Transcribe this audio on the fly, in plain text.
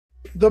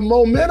the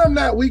momentum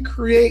that we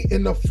create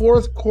in the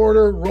fourth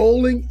quarter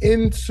rolling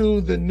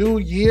into the new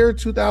year,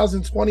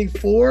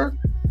 2024,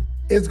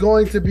 is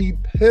going to be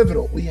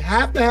pivotal. We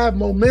have to have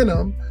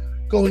momentum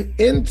going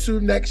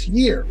into next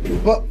year,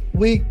 but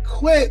we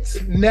quit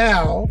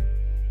now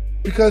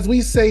because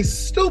we say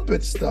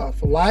stupid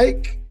stuff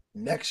like,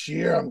 next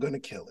year I'm going to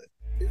kill it.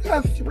 You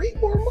got 3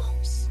 more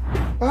months.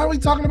 Why are we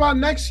talking about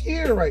next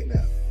year right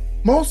now?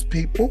 Most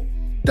people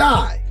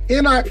die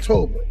in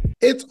October.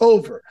 It's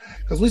over.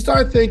 Because we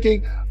start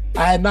thinking,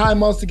 I had 9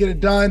 months to get it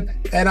done,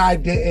 and I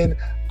didn't.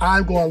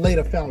 I'm going to lay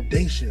the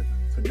foundation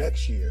for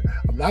next year.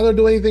 I'm not going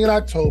to do anything in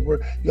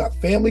October. You got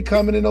family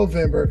coming in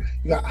November.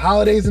 You got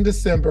holidays in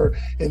December.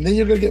 And then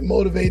you're going to get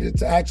motivated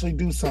to actually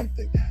do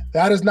something.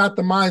 That is not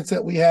the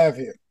mindset we have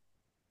here.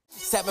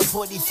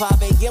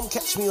 7:45 a.m.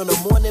 Catch me on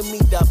the morning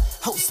meetup,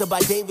 hosted by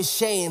David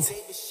Shanes.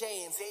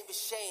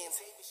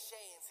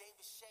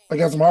 I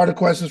got some harder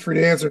questions for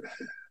you to answer.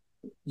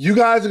 You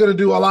guys are going to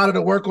do a lot of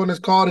the work on this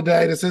call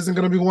today. This isn't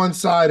going to be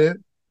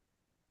one-sided.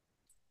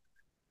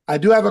 I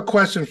do have a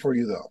question for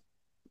you, though.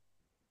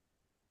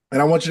 And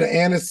I want you to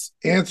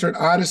answer it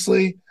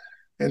honestly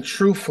and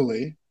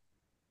truthfully.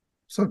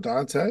 So,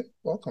 Dante,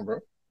 welcome, bro.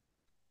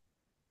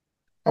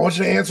 I want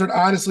you to answer it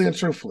honestly and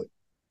truthfully.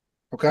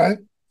 Okay?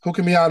 Who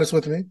can be honest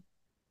with me?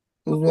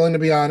 Who's willing to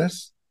be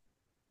honest?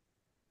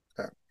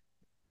 Okay.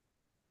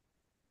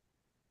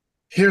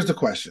 Here's the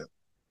question.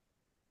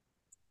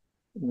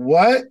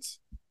 What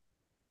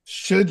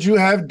should you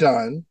have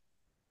done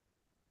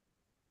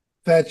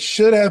that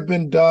should have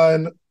been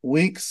done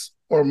weeks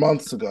or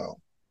months ago?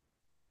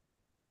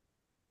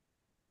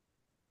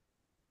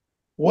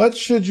 What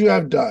should you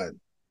have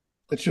done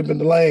that you've been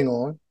delaying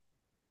on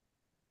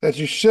that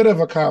you should have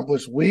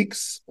accomplished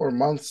weeks or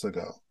months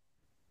ago?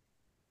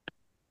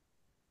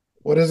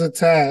 What is a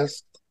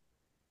task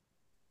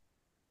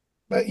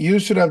that you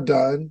should have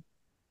done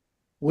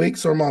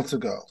weeks or months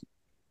ago?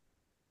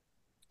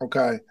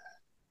 Okay.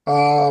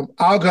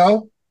 I'll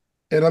go.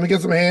 And let me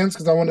get some hands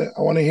because I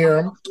want to hear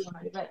them.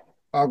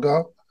 I'll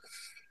go.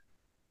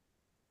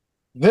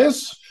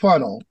 This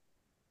funnel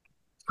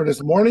for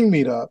this morning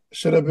meetup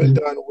should have been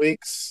done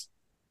weeks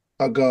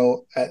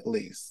ago at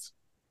least.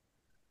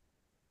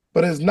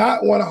 But it's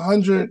not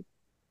 100%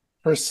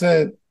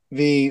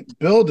 the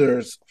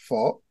builder's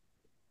fault.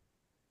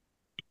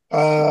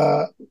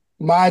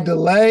 My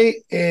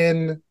delay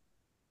in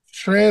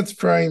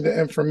transferring the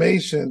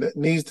information that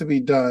needs to be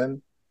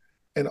done,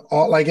 and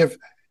all, like if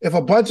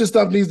a bunch of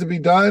stuff needs to be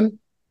done,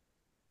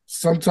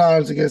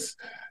 sometimes it gets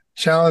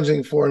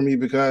challenging for me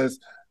because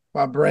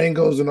my brain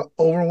goes into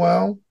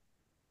overwhelm,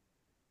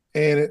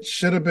 and it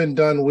should have been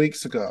done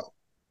weeks ago.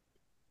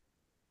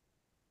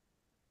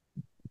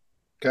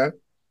 Okay.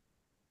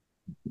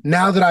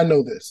 Now that I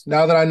know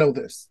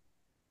this,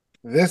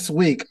 this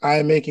week I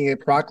am making a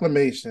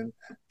proclamation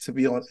to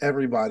be on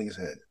everybody's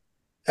head.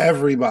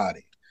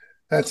 Everybody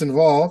that's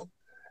involved,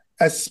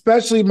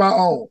 especially my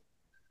own.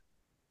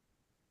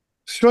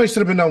 Should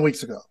have been done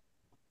weeks ago.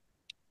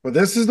 But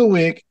this is the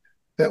week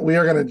that we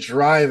are going to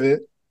drive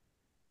it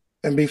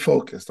and be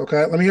focused.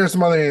 Okay. Let me hear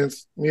some other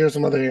hands.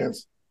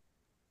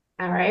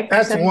 All right.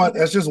 That's one.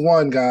 That's just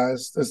one,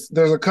 guys.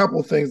 There's a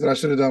couple things that I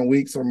should have done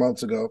weeks or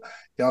months ago.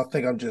 Y'all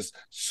think I'm just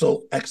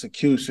so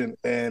execution,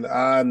 and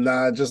I'm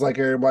not. Just like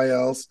everybody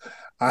else,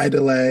 I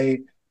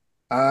delay.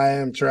 I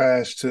am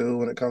trash too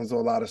when it comes to a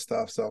lot of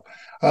stuff. So,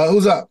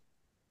 who's up?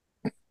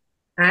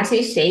 I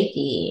say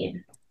Shaky.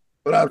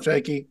 What up,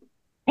 Shaky?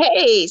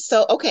 Hey,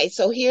 so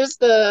here's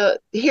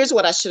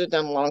what I should have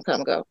done a long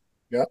time ago.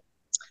 Yep.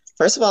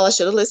 First of all, I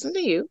should have listened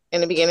to you in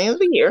the beginning of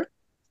the year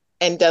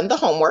and done the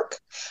homework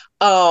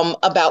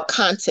about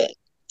content,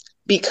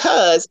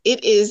 because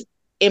it is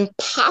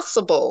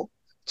impossible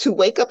to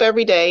wake up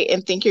every day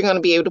and think you're going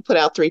to be able to put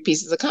out 3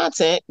 pieces of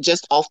content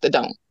just off the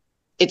dome.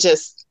 It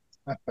just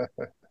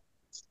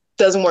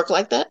doesn't work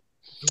like that.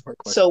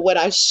 So what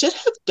I should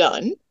have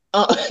done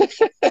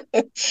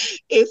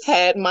is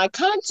had my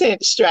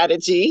content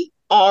strategy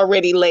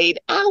already laid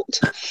out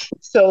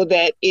so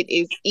that it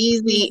is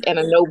easy and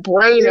a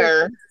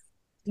no-brainer.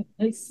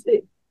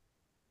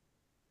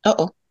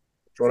 Uh-oh.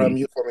 Throw it on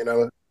mute for me,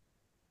 Nella.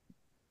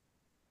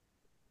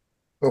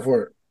 Go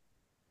for it.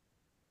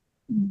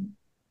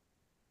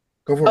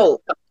 Go for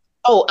it.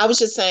 Oh, I was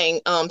just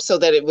saying, so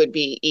that it would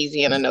be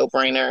easy and a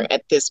no-brainer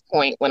at this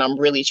point when I'm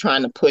really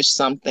trying to push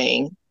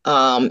something,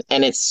 and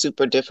it's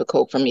super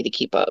difficult for me to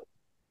keep up.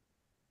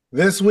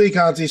 This week,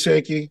 Auntie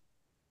Shaky.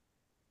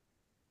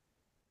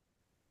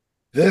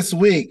 This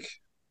week.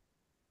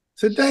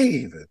 Today,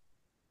 even.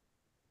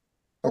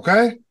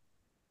 Okay?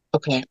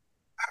 Okay.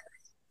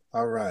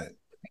 All right.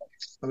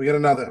 Let me get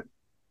another.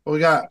 What we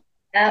got?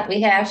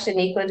 We have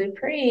Shaniqua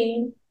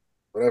Dupree.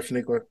 What up,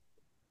 Shaniqua?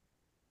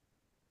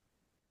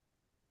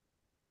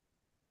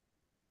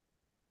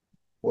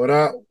 What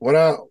up? What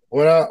up?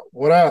 What up?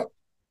 What up?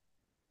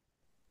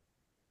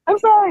 I'm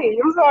sorry.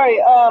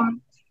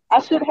 I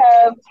should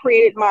have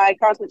created my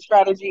content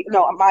strategy.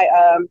 No,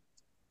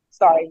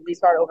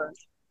 restart over.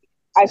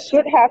 I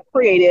should have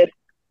created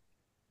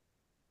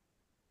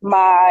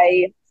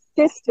my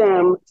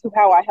system to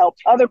how I help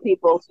other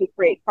people to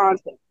create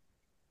content.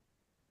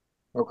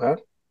 Okay.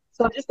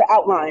 So just to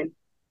outline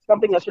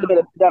something that should have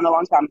been done a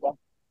long time ago.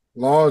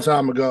 Long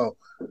time ago.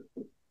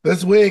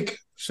 This week,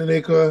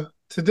 Shaniqua,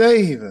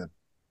 today even.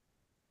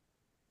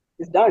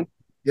 It's done.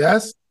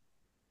 Yes?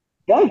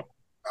 Done.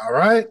 All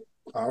right.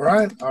 All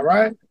right. All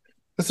right.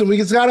 Listen, we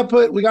gotta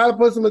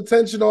put some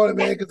attention on it,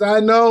 man, because I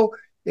know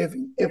if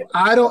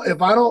I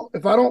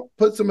don't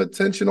put some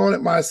attention on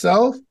it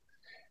myself,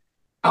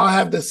 I'll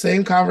have the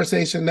same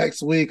conversation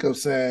next week of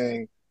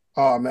saying,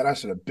 oh man, I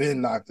should have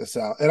been knocked this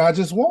out. And I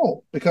just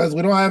won't because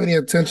we don't have any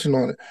attention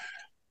on it.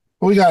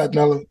 Who we got,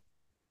 Nella?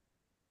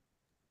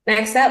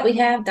 Next up, we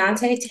have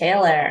Dante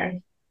Taylor.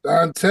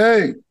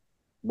 Dante,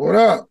 what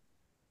up?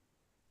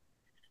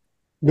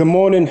 Good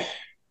morning.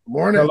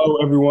 Morning. Hello,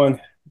 everyone.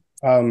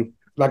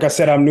 Like I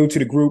said, I'm new to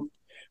the group,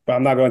 but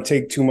I'm not going to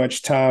take too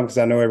much time because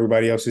I know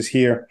everybody else is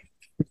here.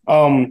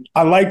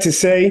 I like to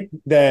say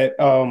that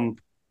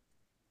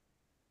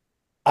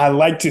I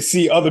like to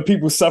see other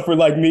people suffer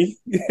like me.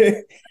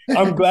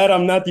 I'm glad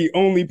I'm not the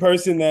only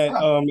person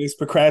that is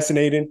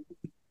procrastinating.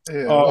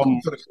 Yeah,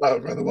 welcome to the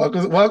club, brother.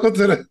 Welcome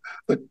to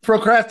the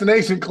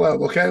procrastination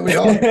club. Okay, we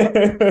all.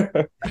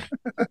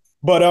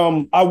 But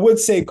I would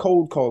say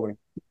cold calling.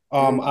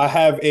 I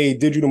have a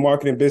digital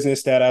marketing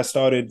business that I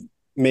started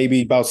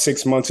maybe about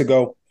 6 months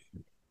ago,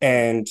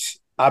 and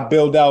I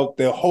build out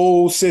the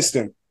whole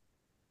system.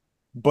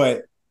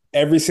 But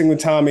every single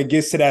time it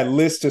gets to that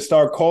list to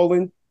start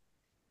calling,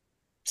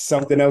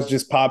 something else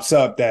just pops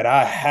up that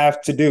I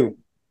have to do.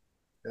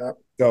 Yep.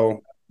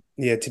 So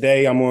yeah,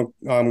 today I'm going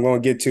to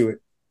get to it.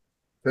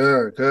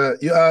 Good.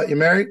 You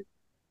married?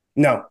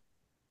 No.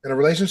 In a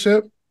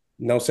relationship?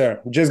 No,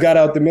 sir. Just got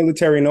out the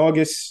military in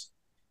August,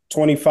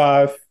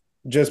 25.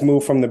 Just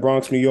moved from the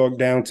Bronx, New York,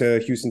 down to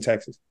Houston,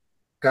 Texas.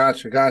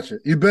 Gotcha.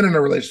 You've been in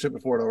a relationship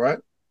before, though, right?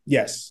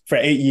 Yes, for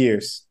 8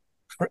 years.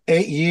 For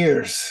 8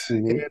 years.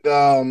 Mm-hmm.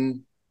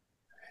 And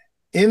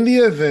in the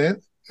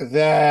event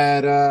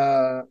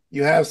that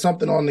you have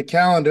something on the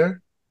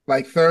calendar,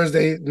 like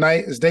Thursday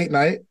night is date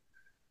night.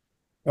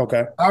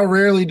 Okay. How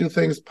rarely do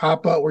things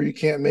pop up where you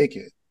can't make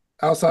it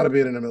outside of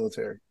being in the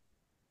military?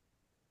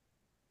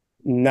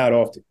 Not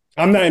often.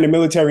 I'm not in the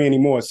military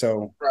anymore,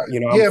 so right.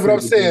 Yeah, but I'm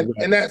saying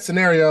in that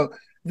scenario,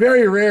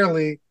 very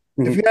rarely,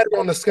 if you had it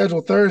on the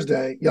schedule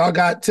Thursday, y'all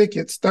got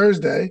tickets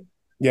Thursday.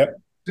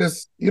 Yep.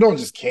 You don't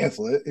just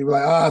cancel it. You're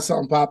like,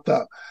 something popped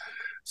up.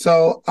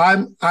 So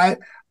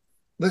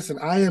listen,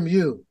 I am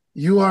you.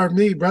 You are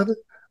me, brother.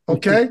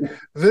 Okay.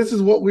 This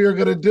is what we are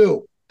going to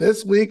do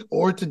this week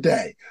or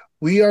today.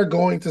 We are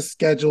going to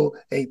schedule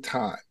a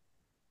time,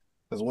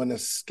 because when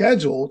it's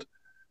scheduled,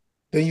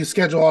 then you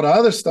schedule all the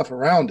other stuff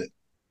around it.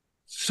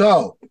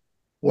 So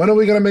when are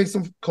we going to make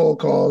some cold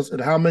calls, and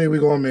how many are we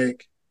going to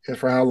make, and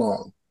for how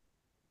long?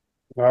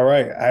 All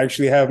right. I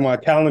actually have my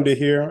calendar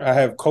here. I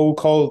have cold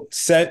call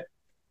set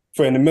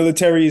for in the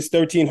military is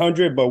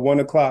 1300, but 1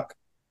 o'clock.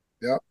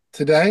 Yep.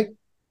 Today.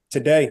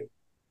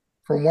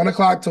 From 1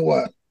 o'clock to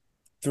what?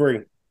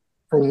 3.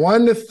 From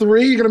 1 to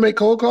 3, you're going to make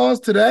cold calls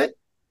today?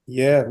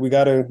 Yeah, we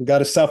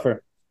gotta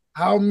suffer.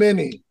 How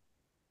many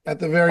at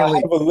the very least? I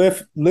have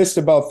a list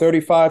about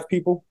 35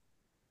 people.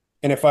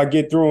 And if I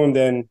get through them,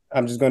 then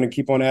I'm just going to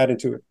keep on adding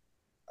to it.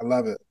 I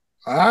love it.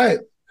 All right.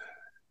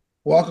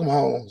 Welcome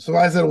home.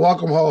 Somebody said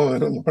welcome home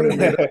in the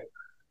morning.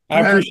 I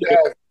appreciate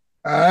it.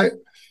 All right.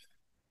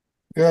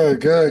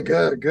 Good.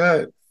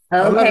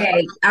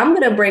 Okay, I'm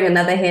going to bring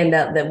another hand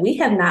up that we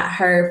have not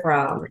heard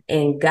from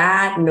in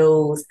God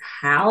knows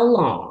how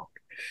long.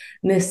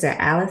 Mr.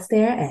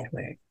 Alistair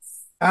Edwards.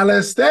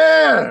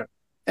 Alistair,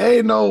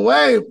 ain't no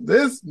way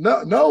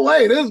no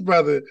way this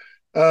brother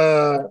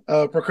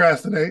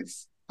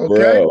procrastinates.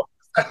 Okay,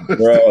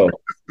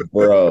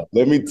 bro.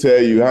 Let me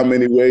tell you, how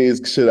many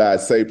ways should I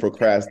say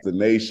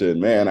procrastination?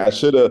 Man, I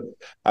should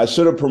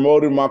have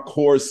promoted my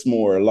course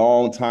more a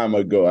long time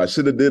ago. I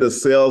should have did a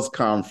sales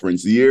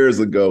conference years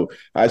ago.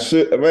 I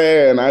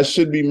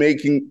should be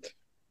making.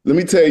 Let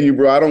me tell you,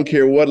 bro, I don't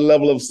care what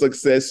level of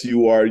success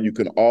you are, you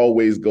can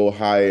always go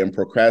higher, and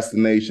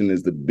procrastination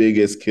is the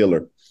biggest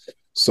killer.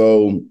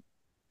 So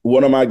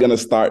what am I going to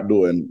start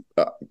doing?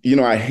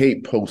 I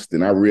hate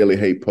posting. I really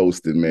hate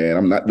posting, man.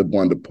 I'm not the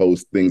one to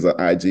post things on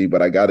IG,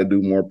 but I got to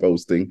do more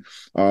posting.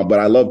 But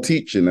I love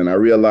teaching, and I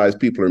realize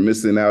people are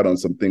missing out on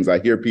some things. I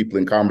hear people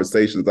in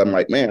conversations. I'm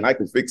like, man, I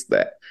can fix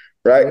that.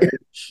 Right.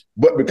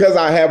 But because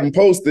I haven't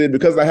posted,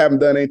 because I haven't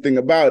done anything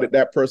about it,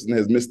 that person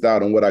has missed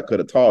out on what I could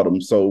have taught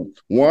them. So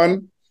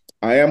one,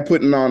 I am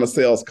putting on a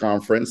sales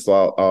conference.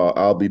 So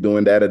I'll be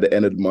doing that at the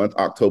end of the month,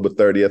 October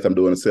 30th. I'm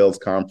doing a sales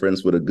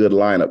conference with a good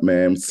lineup,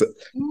 man.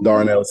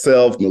 Darnell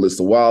Self,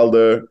 Melissa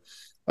Wilder.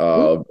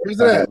 Where's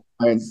that?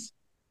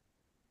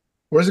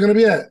 Where's it going to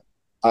be at?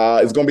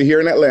 It's going to be here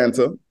in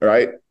Atlanta,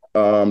 right?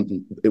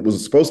 It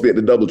was supposed to be at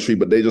the DoubleTree,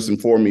 but they just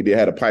informed me they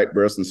had a pipe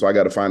burst, and so I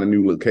got to find a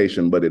new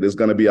location. But it is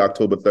going to be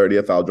October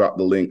 30th. I'll drop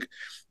the link.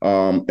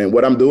 And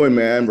what I'm doing,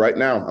 man, right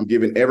now, I'm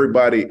giving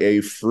everybody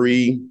a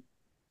free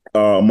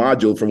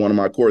module for one of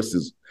my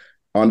courses.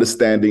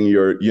 understanding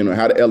your,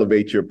 how to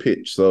elevate your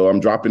pitch. So I'm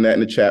dropping that in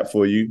the chat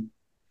for you.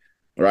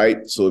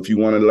 Right. So if you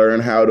want to learn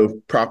how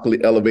to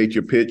properly elevate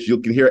your pitch, you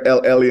can hear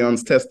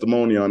Elion's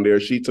testimony on there.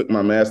 She took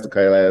my master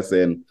class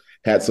and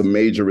had some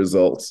major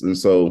results. And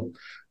so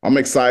I'm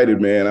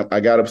excited, man. I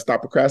got to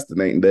stop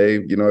procrastinating,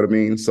 Dave. You know what I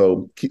mean?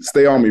 So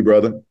stay on me,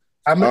 brother.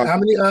 How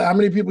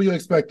many people you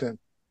expecting?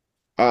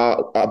 I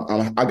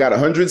got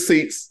 100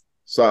 seats.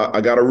 So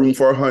I got a room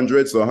for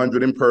 100, so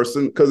 100 in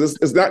person, because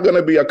it's not going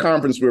to be a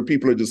conference where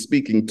people are just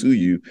speaking to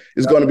you.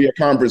 It's going to be a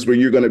conference where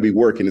you're going to be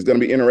working. It's going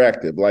to be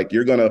interactive. Like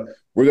we're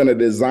going to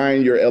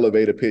design your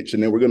elevator pitch,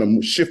 and then we're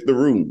going to shift the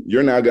room.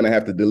 You're now going to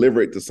have to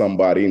deliver it to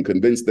somebody and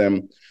convince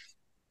them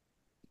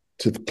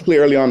to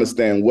clearly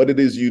understand what it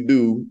is you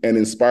do and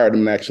inspire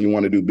them to actually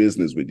want to do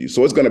business with you.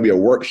 So it's going to be a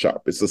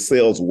workshop. It's a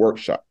sales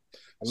workshop.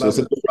 So it's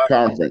a different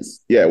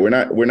conference. Yeah,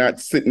 we're not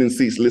sitting in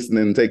seats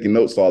listening and taking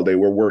notes all day.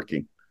 We're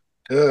working.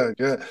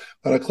 Good.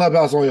 But a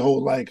clubhouse only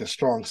hold like a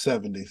strong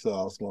 70. So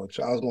I was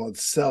going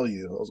to sell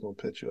you. I was going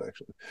to pitch you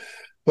actually.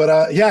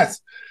 But yes,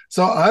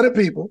 so 100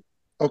 people.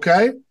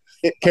 Okay.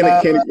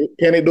 Can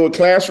it do a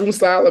classroom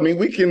style? I mean,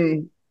 we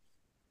can.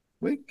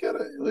 I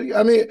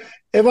mean,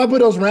 if I put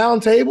those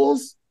round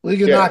tables, we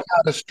can knock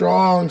out a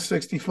strong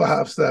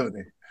 65, 70.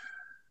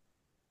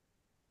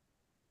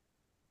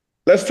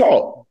 Let's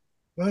talk.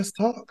 Yeah. Let's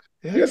talk.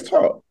 Yeah,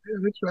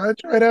 we try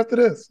it after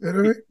this. You know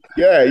what I mean?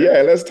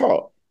 Yeah. Let's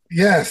talk.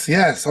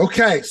 Yes.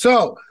 Okay.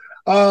 So,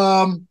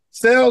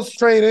 sales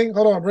training.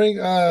 Hold on. Bring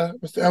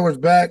Mr. Edwards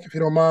back if you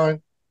don't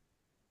mind.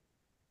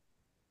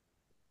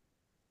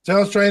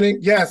 Sales training.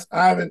 Yes,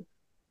 I haven't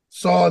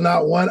saw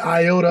not one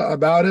iota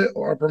about it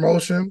or a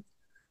promotion.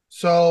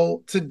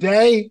 So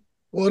today,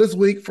 well, this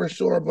week for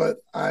sure, but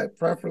I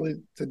preferably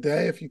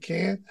today if you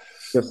can.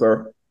 Yes,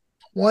 sir.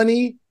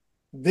 20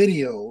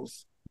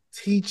 videos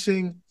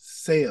teaching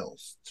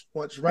sales.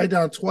 Write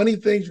down 20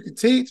 things you can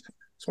teach.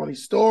 20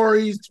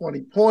 stories,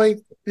 20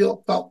 points,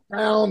 felt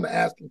proud,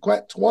 asking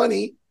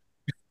 20.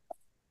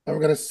 And we're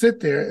going to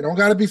sit there. It don't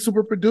got to be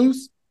super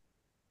produced.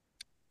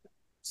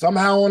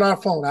 Somehow on our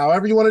phone,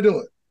 however you want to do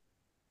it.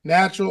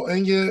 Natural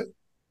in your,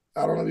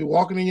 I don't know, be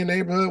walking in your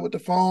neighborhood with the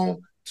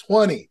phone.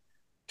 20.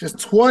 Just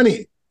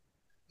 20.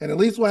 And at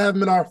least we'll have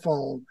them in our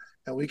phone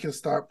and we can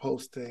start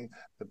posting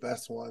the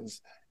best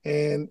ones.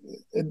 And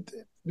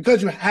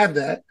because you have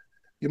that,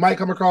 you might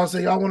come across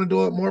and say, I want to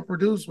do it more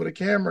produced with a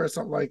camera or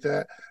something like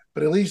that.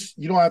 But at least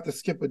you don't have to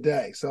skip a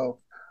day. So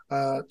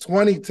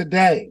 20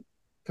 today.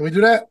 Can we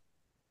do that?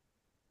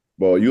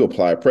 Well, you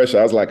apply pressure.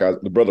 I was like,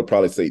 the brother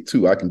probably say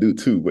 2. I can do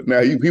 2. But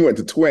now he went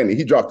to 20.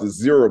 He dropped a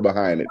 0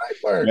 behind it.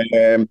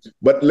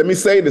 But let me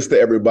say this to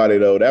everybody,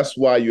 though. That's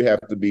why you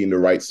have to be in the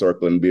right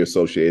circle and be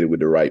associated with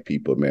the right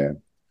people,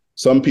 man.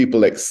 Some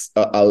people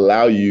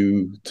allow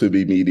you to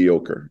be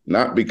mediocre,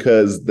 not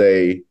because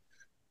they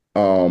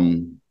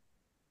don't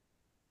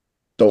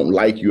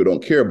like you or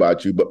don't care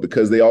about you, but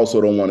because they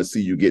also don't want to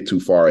see you get too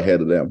far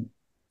ahead of them.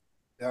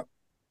 Yep.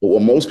 But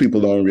what most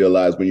people don't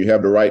realize, when you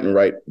have the right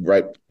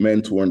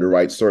mentor in the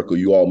right circle,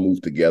 you all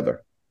move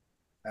together.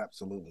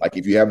 Absolutely. Like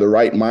if you have the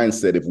right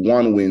mindset, if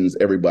one wins,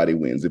 everybody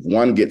wins. If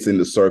one gets in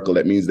the circle,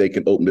 that means they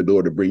can open the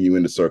door to bring you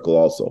in the circle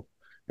also.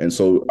 And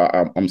so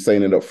I'm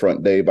saying it up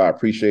front, Dave, I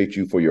appreciate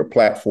you for your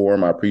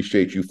platform. I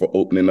appreciate you for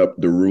opening up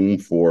the room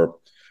for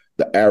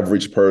the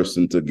average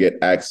person to get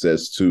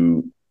access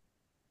to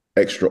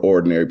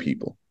extraordinary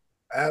people.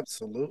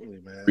 Absolutely,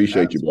 man.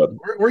 Appreciate you, brother.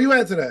 Where you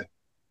at today?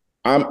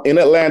 I'm in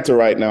Atlanta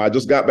right now. I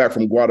just got back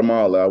from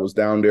Guatemala. I was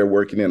down there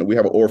working in. We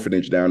have an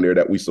orphanage down there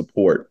that we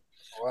support.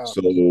 Wow.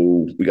 So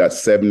we got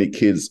 70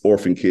 kids,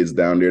 orphan kids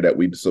down there that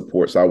we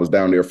support. So I was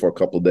down there for a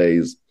couple of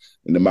days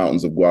in the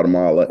mountains of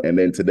Guatemala. And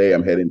then today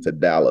I'm heading to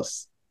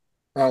Dallas.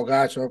 Oh,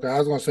 gotcha. Okay. I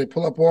was going to say,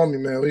 pull up on me,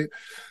 man.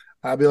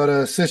 I'll be able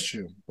to assist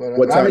you. But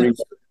what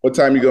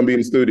time you going to be in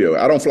the studio?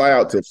 I don't fly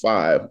out till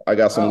 5. I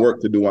got some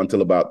work to do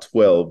until about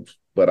 12,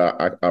 but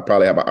I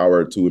probably have an hour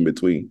or 2 in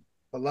between.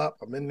 Pull up.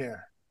 I'm in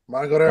there. I'm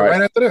going to go there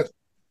right after this.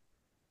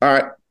 All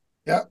right.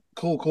 Yeah.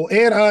 Cool.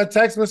 And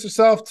text Mr.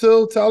 Self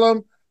too. Tell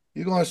him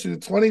you're going to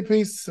shoot 20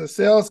 pieces of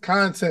sales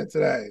content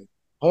today.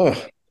 Oh,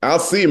 I'll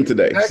see him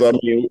today.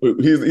 Excellent. So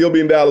he'll be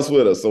in Dallas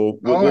with us. So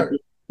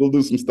we'll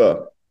do some stuff.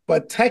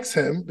 But text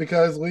him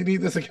because we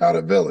need this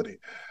accountability.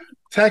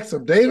 Text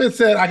him. David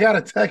said, I got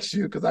to text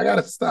you because I got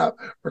to stop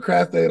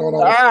procrastinating on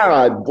all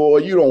this. Boy,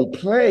 you don't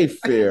play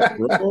fair,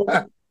 bro.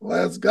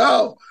 Let's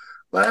go.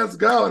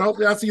 And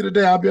hopefully I'll see you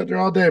today. I'll be up there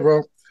all day,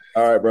 bro.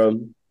 All right, bro.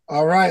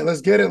 All right,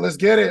 let's get it.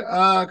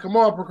 Come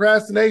on,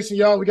 procrastination,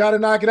 y'all. We got to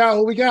knock it out.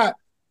 Who we got?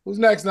 Who's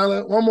next,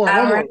 Nella? One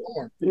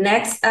more.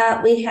 Next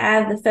up, we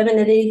have the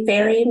Femininity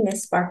Fairy,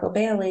 Miss Sparkle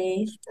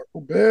Bailey.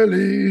 Sparkle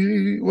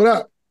Bailey. What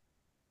up?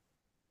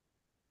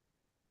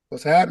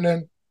 What's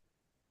happening?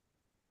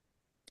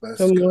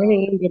 Good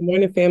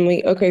morning,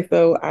 family. Okay,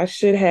 so I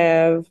should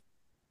have,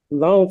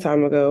 long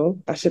time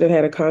ago, I should have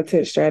had a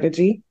content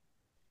strategy.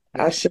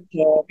 I should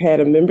have had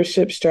a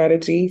membership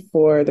strategy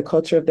for the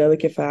Culture of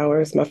Delicate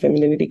Flowers, my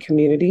femininity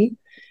community.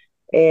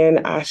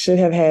 And I should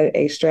have had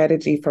a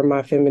strategy for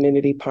my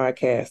femininity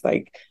podcast.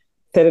 Like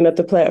setting up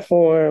the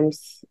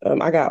platforms.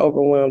 I got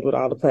overwhelmed with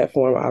all the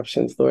platform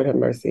options, Lord have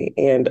mercy.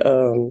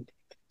 And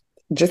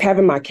just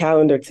having my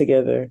calendar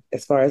together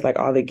as far as like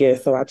all the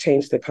guests. So I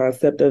changed the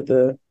concept of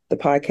the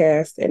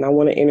podcast, and I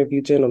want to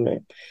interview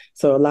gentlemen.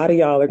 So a lot of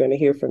y'all are going to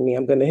hear from me.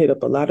 I'm going to hit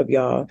up a lot of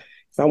y'all.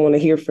 So I want to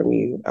hear from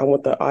you. I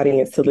want the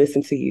audience to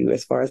listen to you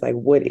as far as like,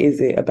 what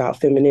is it about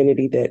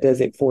femininity that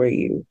does it for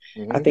you?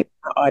 I think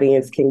the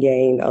audience can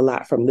gain a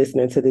lot from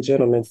listening to the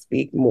gentlemen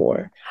speak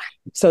more.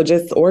 So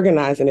just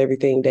organizing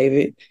everything,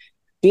 David.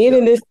 Being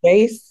in this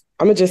space,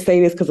 I'm going to just say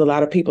this because a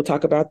lot of people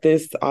talk about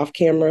this off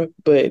camera,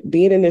 but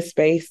being in this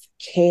space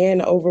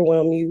can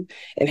overwhelm you,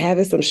 and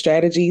having some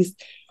strategies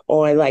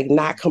on like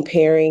not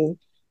comparing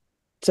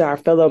to our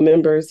fellow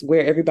members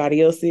where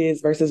everybody else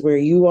is versus where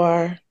you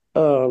are.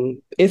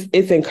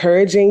 It's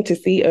encouraging to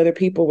see other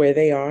people where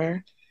they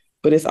are,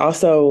 but it's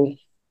also,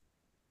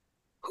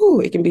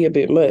 it can be a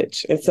bit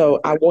much. And so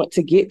I want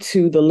to get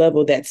to the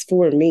level that's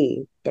for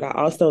me, but I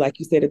also, like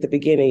you said at the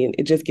beginning,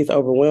 it just gets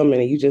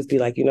overwhelming and you just be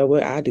like, you know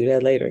what, I'll do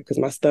that later because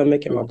my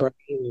stomach and my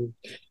brain,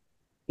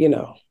 and,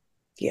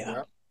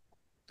 yeah.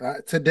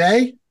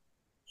 Today,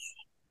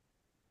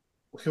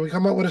 can we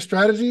come up with a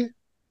strategy?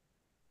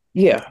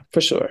 Yeah,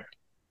 for sure.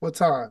 What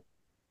time?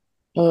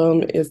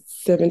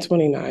 It's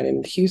 7:29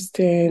 in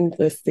Houston.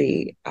 Let's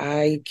see.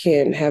 I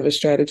can have a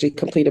strategy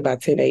completed by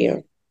 10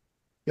 a.m.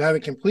 You have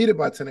it completed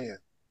by 10 a.m.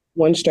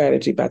 One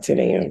strategy by 10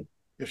 a.m.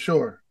 You're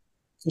sure?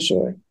 For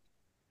sure.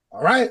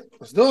 All right,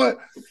 let's do it.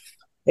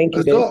 Thank you,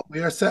 Let's do it.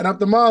 We are setting up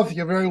the month.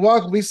 You're very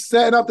welcome. We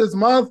setting up this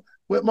month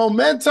with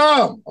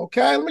momentum.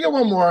 Okay, let me get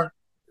one more.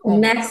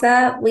 Next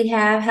up, we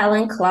have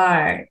Helen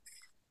Clark.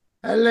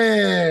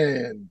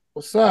 Helen,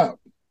 what's up?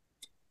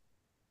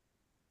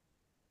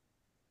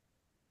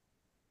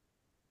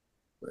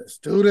 Let's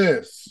do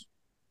this.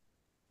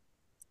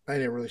 I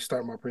didn't really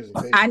start my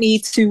presentation. I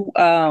need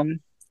to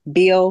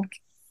build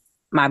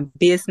my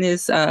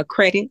business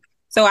credit.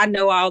 So I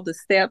know all the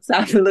steps.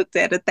 I've looked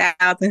at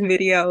 1,000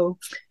 videos.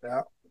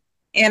 Yeah.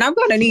 And I'm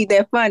going to need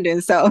that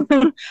funding. So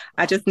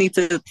I just need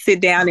to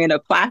sit down and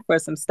apply for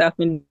some stuff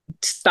and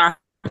start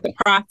the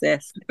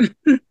process.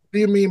 What do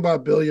you mean by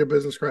build your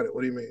business credit?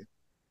 What do you mean?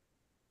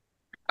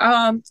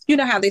 You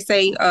know how they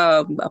say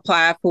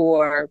apply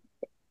for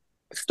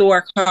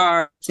store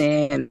cards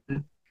and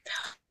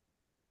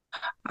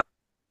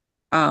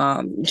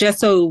just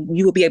so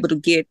you will be able to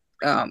get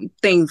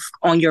things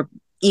on your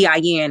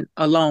EIN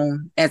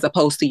alone as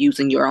opposed to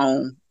using your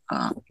own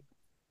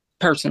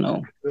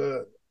personal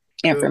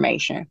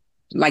information,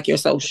 like your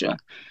social.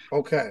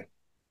 Okay.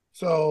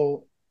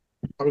 So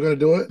are we going to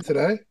do it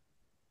today?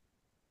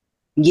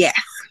 Yes.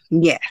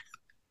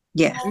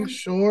 Are you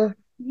sure?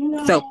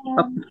 So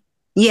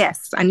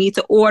yes, I need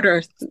to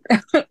order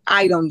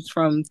items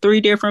from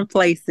 3 different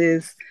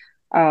places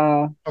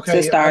to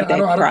start that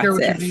process. Care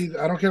what you need.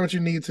 I don't care what you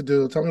need to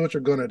do. Tell me what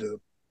you're going to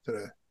do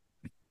today.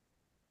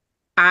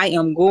 I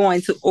am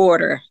going to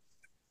order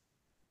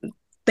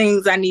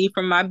things I need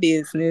from my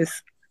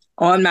business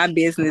on my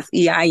business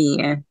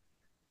EIN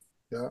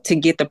to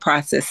get the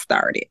process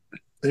started.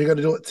 Are you going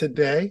to do it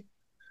today?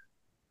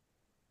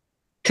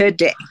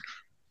 Today.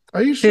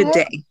 Are you sure?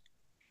 Today.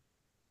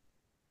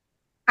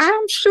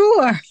 I'm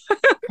sure.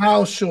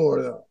 How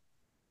sure, though?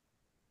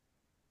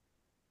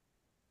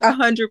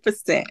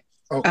 100%.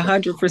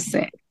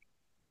 100%.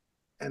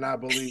 And I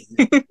believe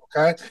you.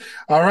 Okay.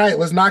 All right.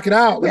 Let's knock it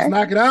out.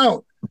 Knock it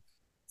out.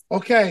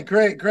 Okay.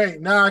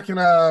 Great. Now I can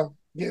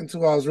get into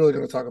what I was really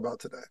going to talk about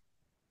today.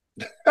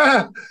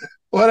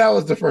 Well, that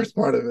was the first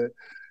part of it.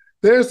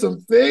 There's some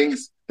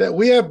things that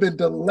we have been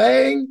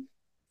delaying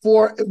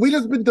we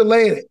just been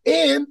delaying it.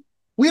 And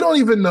we don't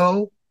even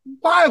know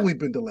why we've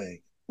been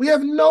delaying. We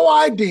have no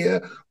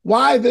idea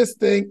why this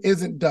thing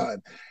isn't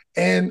done.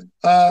 And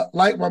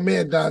like my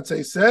man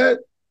Dante said,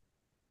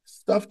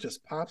 stuff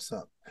just pops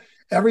up.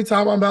 Every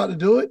time I'm about to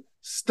do it,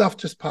 stuff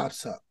just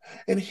pops up.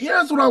 And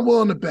here's what I'm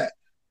willing to bet.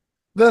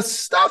 The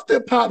stuff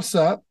that pops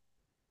up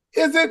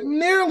isn't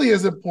nearly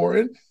as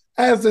important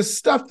as the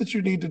stuff that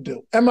you need to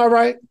do. Am I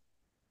right?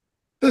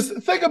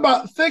 Think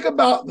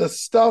about the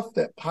stuff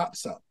that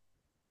pops up.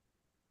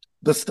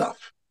 The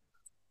stuff.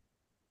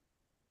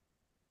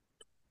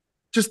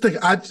 Just think,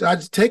 I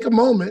just take a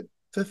moment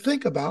to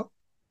think about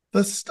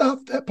the stuff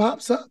that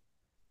pops up.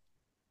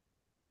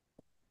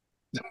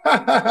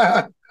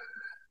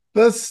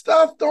 The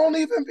stuff don't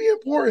even be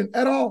important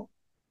at all.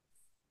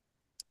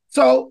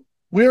 So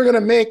we're going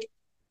to make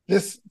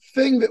this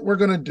thing that we're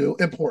going to do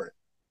important.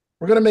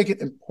 We're going to make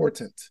it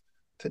important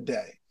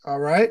today. All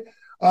right.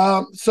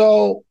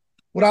 So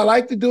what I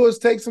like to do is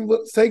take some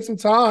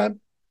time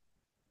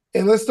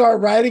and let's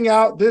start writing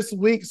out this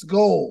week's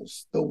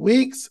goals. The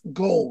week's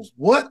goals.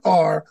 What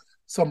are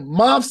some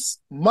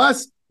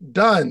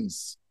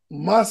must-dones,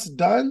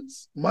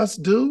 must-have-dones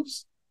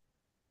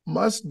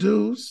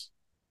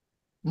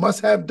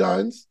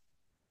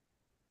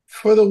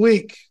for the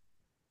week?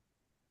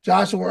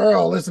 Joshua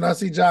Earl, listen, I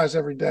see Josh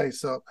every day,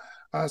 so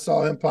I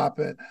saw him pop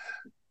in.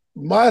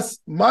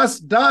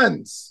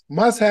 Must-have-dones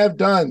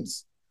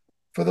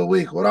for the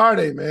week. What are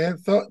they, man?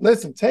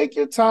 Listen, take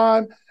your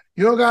time.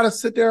 You don't got to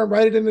sit there and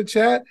write it in the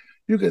chat.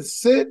 You can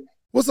sit.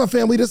 What's up,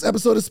 family? This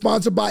episode is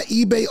sponsored by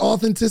eBay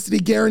Authenticity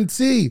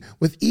Guarantee.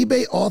 With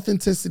eBay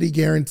Authenticity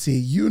Guarantee,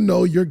 you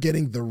know you're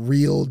getting the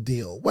real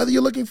deal. Whether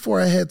you're looking for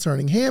a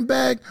head-turning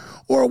handbag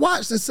or a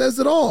watch that says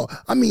it all.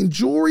 I mean,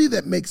 jewelry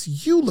that makes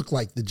you look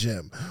like the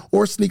gym,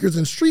 or sneakers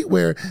and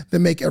streetwear that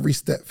make every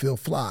step feel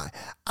fly.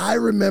 I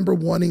remember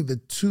wanting the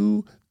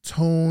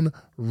two-tone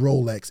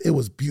Rolex. It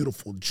was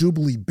beautiful.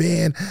 Jubilee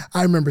band.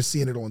 I remember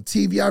seeing it on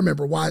TV. I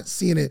remember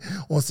seeing it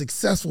on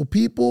successful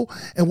people.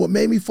 And what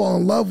made me fall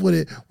in love with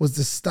it was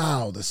the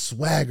style, the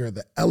swagger,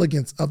 the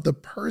elegance of the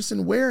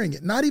person wearing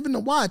it. Not even the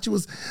watch. It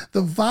was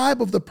the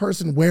vibe of the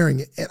person wearing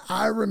it. And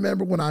I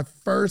remember when I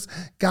first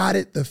got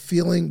it, the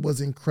feeling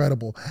was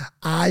incredible.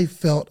 I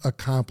felt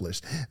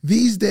accomplished.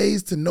 These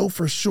days, to know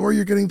for sure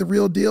you're getting the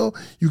real deal,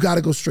 you got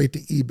to go straight to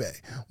eBay.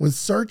 When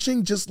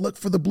searching, just look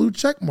for the blue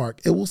check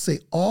mark. It will say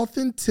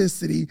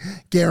authenticity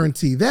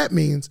guarantee. That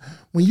means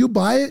when you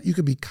buy it, you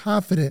can be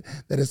confident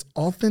that it's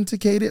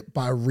authenticated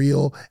by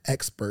real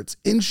experts.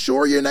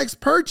 Ensure your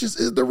next purchase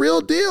is the real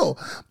deal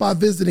by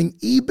visiting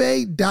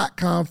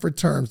ebay.com for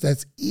terms.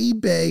 That's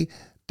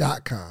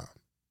ebay.com.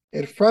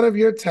 In front of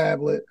your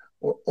tablet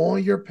or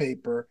on your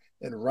paper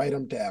and write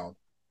them down.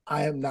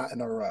 I am not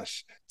in a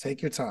rush.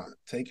 Take your time.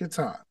 Take your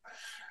time.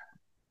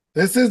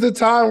 This is the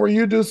time where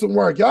you do some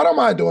work. Y'all don't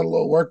mind doing a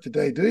little work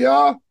today, do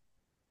y'all?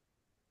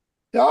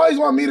 Y'all always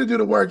want me to do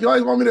the work. You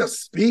always want me to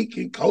speak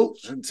and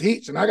coach and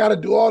teach, and I got to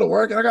do all the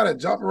work, and I got to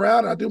jump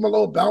around, and I do my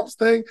little bounce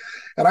thing,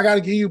 and I got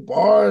to give you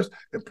bars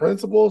and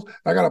principles.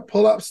 I got to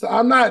pull up stuff.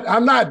 I'm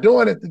not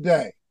doing it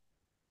today.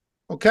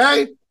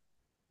 Okay?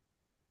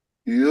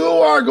 You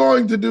are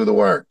going to do the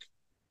work.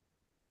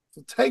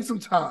 So take some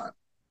time.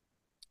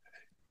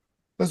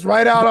 Let's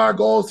write out our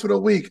goals for the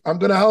week. I'm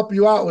going to help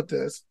you out with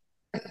this.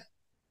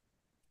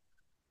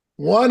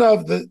 One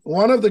of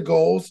the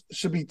goals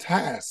should be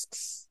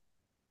tasks.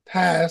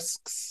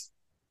 Tasks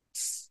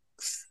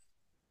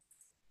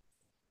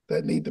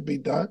that need to be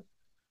done.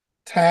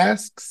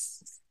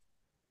 Tasks.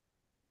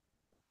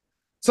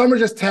 Some are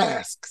just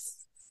tasks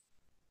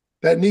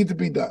that need to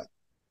be done.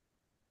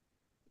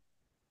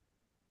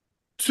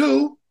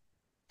 2,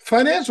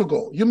 financial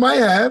goal. You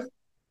might have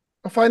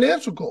a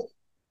financial goal.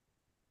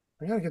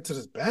 I gotta get to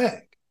this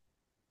bag.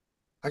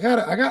 I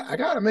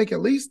gotta make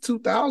at least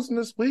 2,000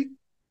 this week.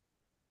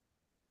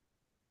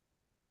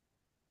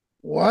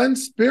 1,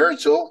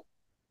 spiritual.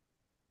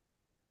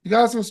 You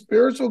got some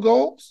spiritual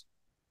goals?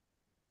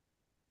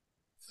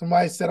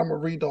 Somebody said, I'm going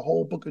to read the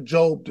whole book of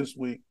Job this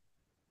week.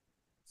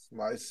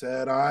 Somebody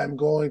said, I'm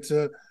going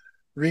to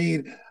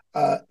read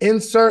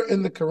insert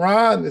in the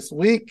Quran this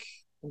week.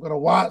 I'm going to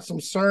watch some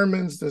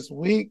sermons this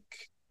week.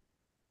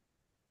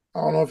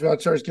 I don't know if y'all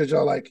church gives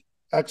y'all like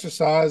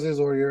exercises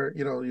or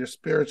your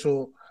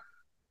spiritual,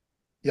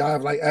 y'all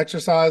have like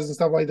exercises and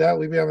stuff like that.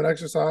 We be having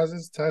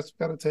exercises, tests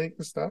we got to take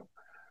and stuff.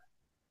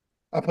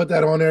 I put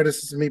that on there.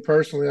 This is me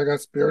personally. I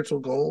got spiritual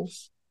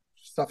goals,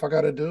 stuff I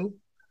got to do.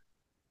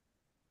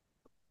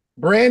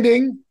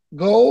 Branding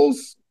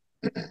goals.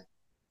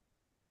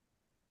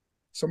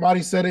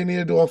 Somebody said they need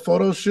to do a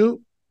photo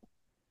shoot.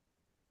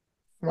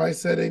 Somebody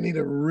said they need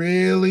to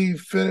really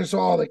finish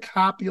all the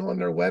copy on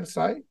their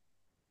website.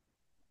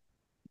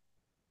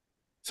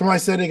 Somebody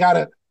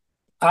said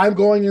I'm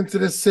going into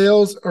the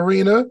sales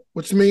arena,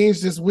 which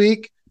means this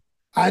week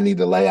I need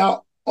to lay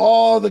out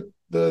all the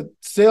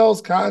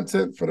sales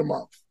content for the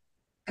month.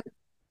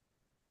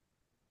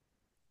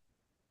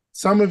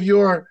 Some of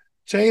you are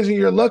changing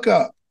your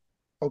lookup,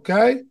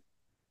 okay?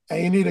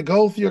 And you need to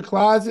go through your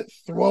closet,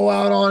 throw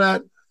out all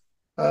that,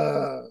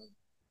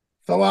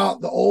 throw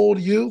out the old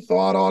you, throw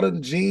out all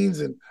them jeans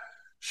and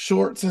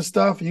shorts and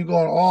stuff. You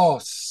going all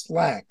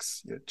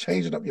slacks. You're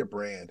changing up your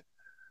brand.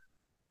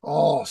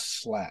 All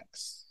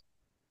slacks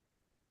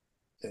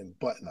and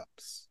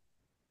button-ups.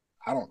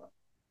 I don't know.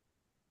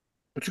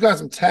 But you got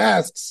some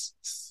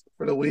tasks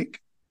for the week.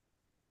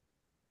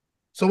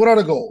 So what are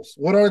the goals?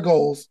 What are the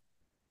goals?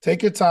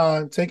 Take your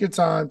time, take your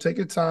time, take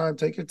your time,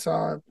 take your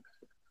time.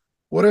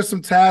 What are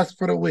some tasks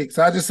for the week?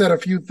 So I just said a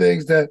few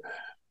things that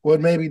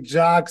would maybe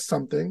jog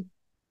something.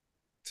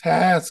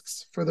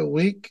 Tasks for the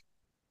week.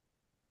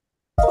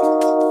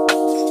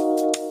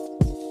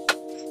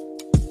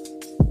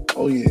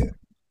 Oh, yeah.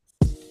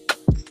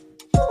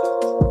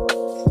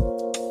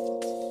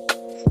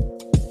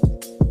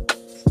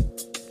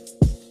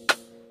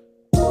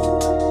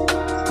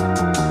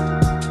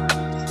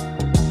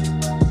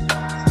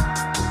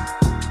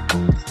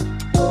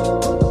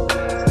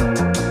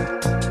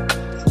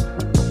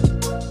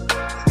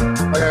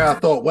 I gotta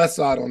throw West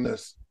Side on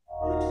this.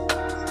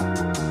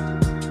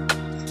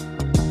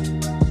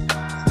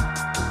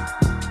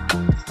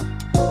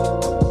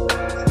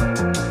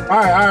 All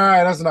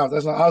right. That's enough.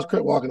 I was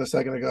crit walking a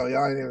second ago.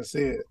 Y'all didn't even see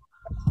it.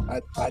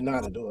 I know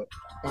how to do it.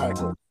 All right,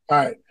 cool.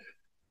 All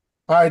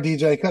right,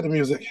 DJ, cut the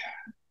music.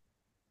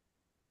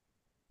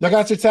 Y'all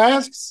got your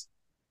tasks?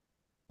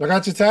 Y'all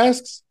got your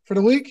tasks for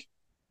the week?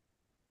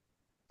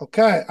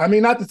 Okay. I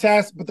mean, not the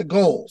tasks, but the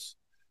goals.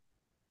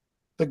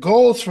 The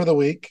goals for the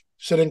week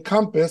should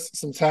encompass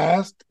some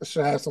tasks. It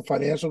should have some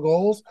financial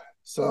goals,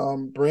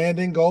 some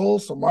branding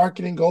goals, some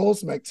marketing goals,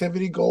 some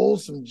activity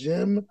goals, some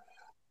gym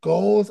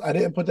goals. I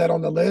didn't put that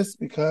on the list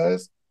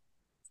because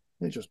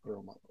let me just put it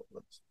on my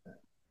list.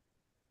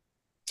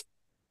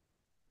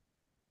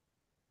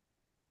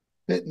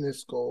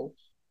 Fitness goals.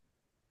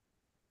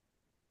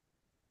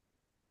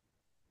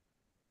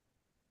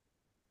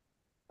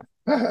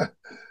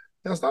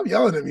 Now stop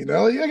yelling at me,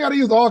 Nelly. You got to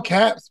use all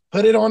caps.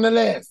 Put it on the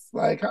list.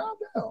 Like, calm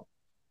down.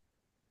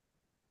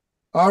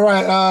 All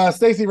right.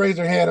 Stacy raised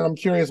her hand, and I'm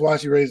curious why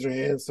she raised her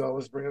hand. So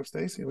let's bring up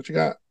Stacy. What you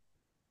got?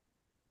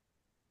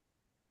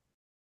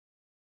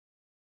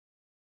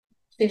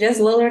 She just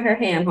lowered her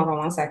hand. Hold on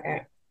 1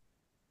 second.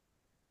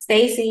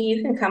 Stacy,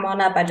 you can come on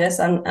up. I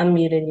just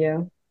unmuted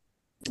you.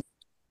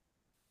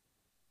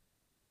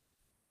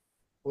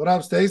 What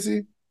up,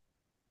 Stacy?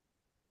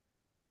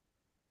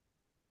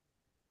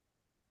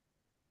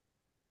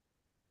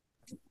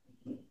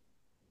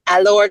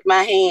 I lowered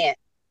my hand.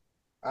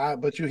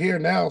 But you're here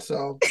now,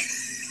 so.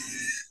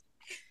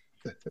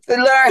 To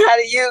learn how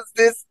to use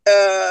this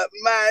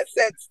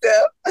mindset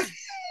stuff.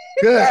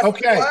 Good. That's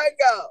Okay. where I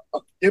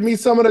go. Give me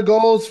some of the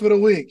goals for the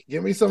week.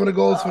 For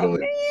the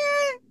week.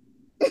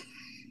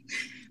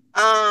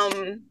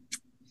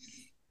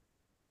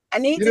 I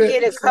need to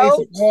get a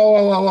coach.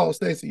 Whoa,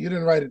 Stacy, you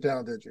didn't write it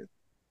down, did you?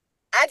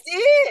 I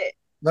did.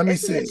 Let me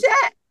it's see. In the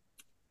chat.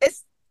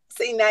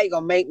 See, now you're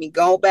gonna make me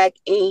go back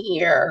in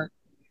here.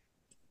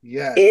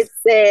 Yes. It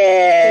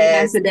says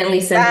I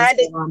accidentally sent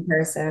it to the wrong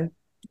person.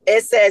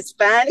 It says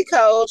find a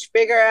coach,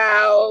 figure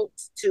out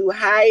to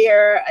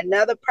hire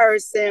another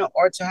person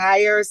or to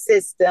hire a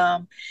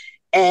system,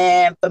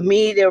 and for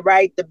me to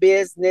write the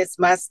business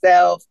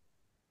myself.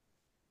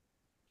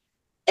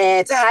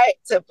 And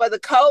for the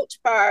coach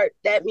part,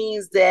 that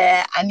means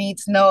that I need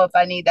to know if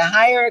I need to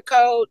hire a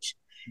coach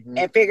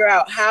and figure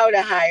out how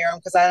to hire them,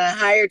 because I done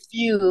hired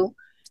few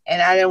and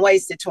I done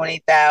wasted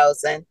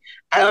 $20,000.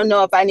 I don't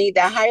know if I need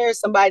to hire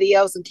somebody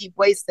else and keep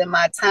wasting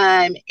my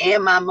time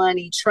and my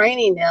money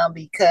training them,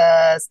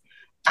 because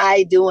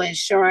I do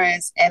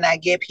insurance and I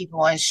get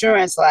people an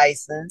insurance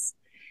license.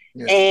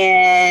 Yeah.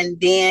 And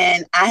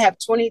then I have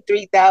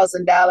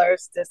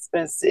 $23,000 that's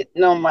been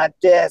sitting on my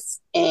desk,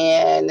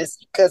 and it's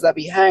because I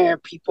be hiring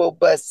people.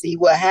 But see,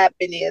 what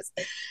happened is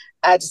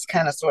I just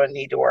kind of sort of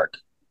need to work.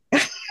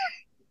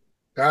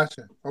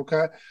 Gotcha.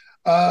 Okay.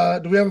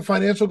 Do we have a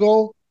financial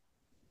goal?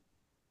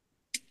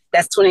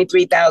 That's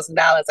 $23,000.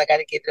 I got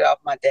to get it off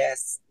my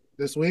desk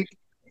this week.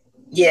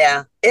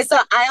 Yeah,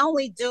 I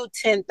only do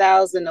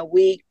 10,000 a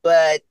week,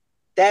 but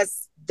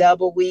that's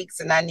double weeks,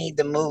 and I need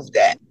to move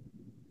that.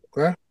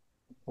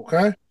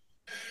 Okay.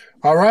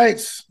 All right.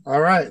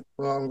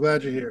 Well, I'm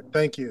glad you're here.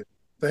 Thank you.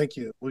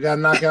 We got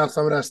to knock out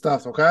some of that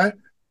stuff. Okay.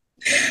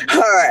 All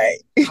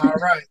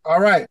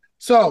right.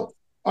 So,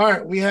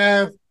 we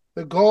have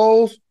the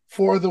goals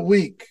for the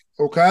week.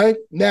 Okay.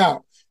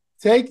 Now,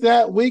 take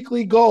that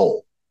weekly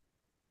goal.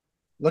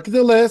 Look at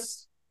the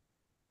list.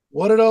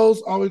 What of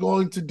those are we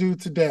going to do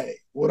today?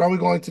 Let's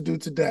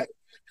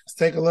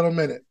take a little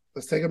minute.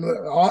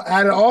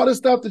 Out of all the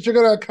stuff that you're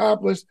going to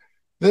accomplish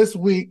this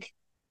week,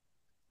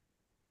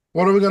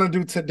 what are we going to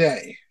do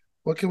today?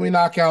 What can we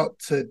knock out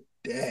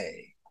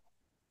today?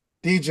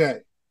 DJ.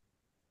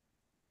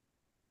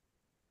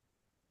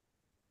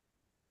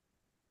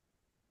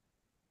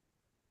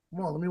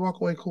 Come on, let me walk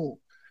away cool.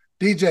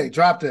 DJ,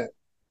 drop that.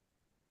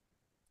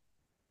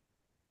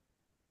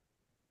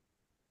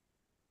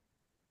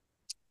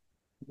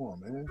 Come on,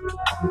 man.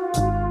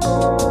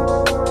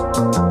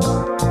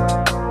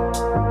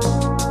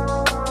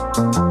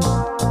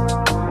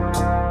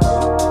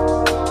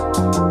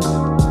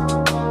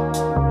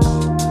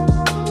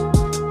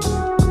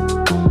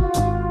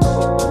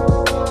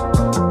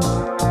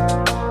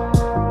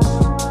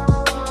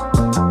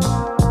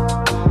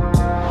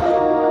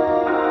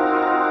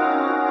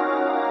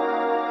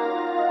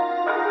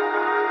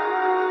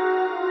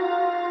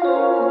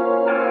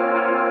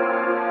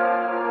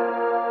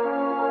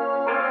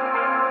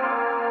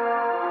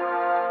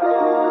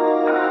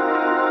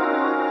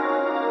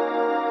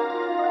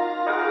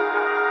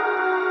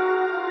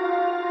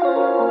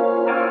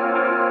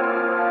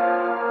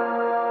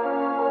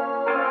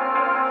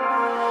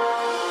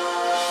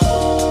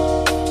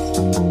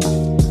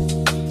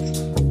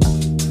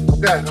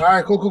 All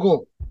right,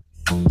 cool.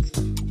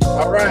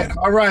 All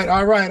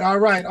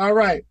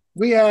right.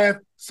 We have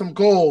some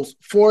goals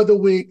for the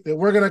week that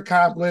we're going to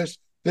accomplish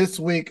this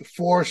week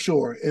for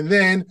sure. And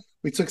then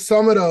we took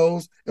some of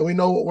those and we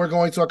know what we're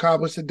going to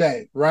accomplish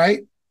today,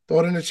 right?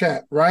 Throw it in the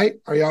chat, right?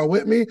 Are y'all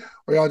with me?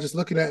 Or y'all just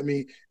looking at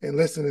me and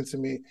listening to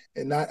me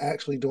and not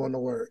actually doing the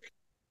work?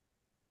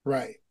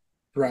 Right.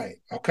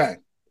 Okay.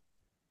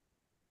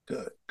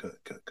 Good.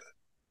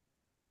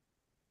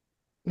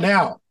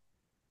 Now,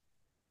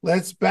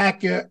 let's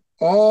back it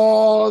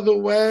all the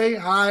way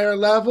higher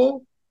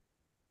level,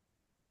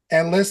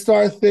 and let's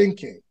start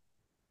thinking,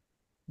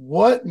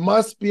 what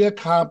must be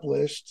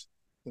accomplished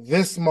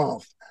this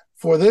month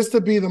for this to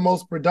be the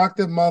most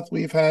productive month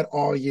we've had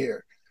all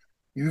year?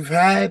 You've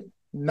had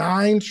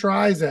 9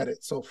 tries at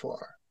it so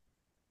far.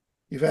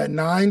 You've had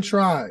 9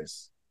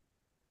 tries.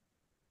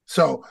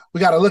 So we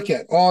got to look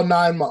at all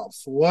 9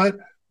 months. What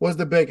was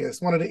the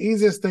biggest? One of the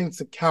easiest things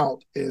to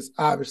count is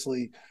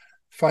obviously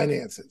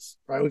finances,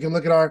 right? We can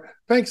look at our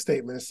bank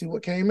statement and see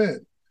what came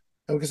in.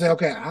 And we can say,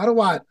 okay, how do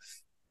I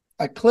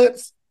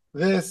eclipse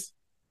this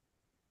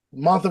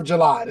month of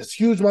July, this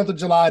huge month of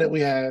July that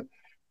we had?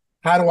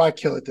 How do I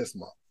kill it this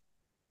month?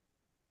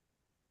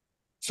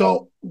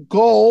 So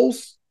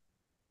goals,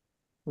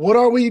 what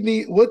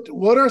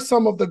are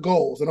some of the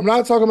goals? And I'm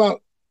not talking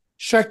about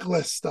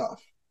checklist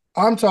stuff.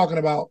 I'm talking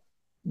about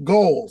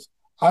goals.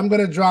 I'm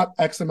going to drop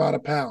X amount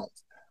of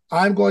pounds.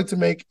 I'm going to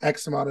make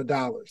X amount of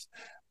dollars.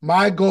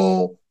 My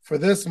goal for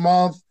this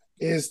month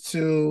is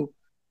to,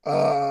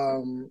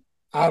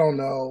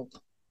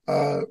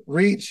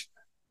 reach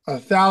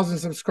 1,000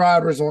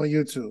 subscribers on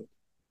YouTube.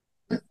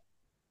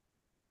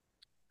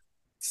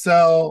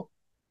 Sell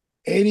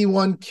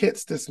 81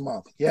 kits this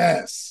month.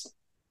 Yes.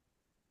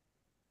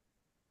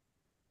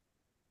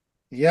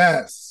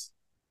 Yes.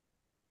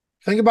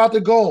 Think about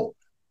the goal.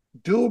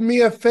 Do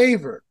me a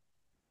favor.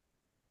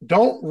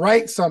 Don't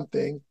write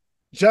something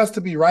just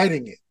to be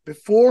writing it.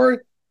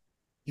 Before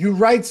you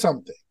write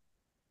something,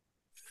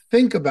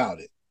 think about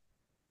it.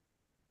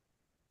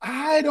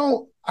 I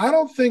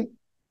don't think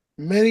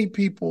many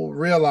people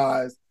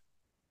realize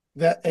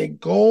that a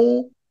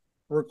goal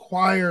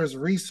requires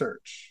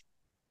research.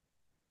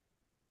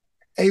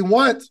 A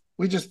want,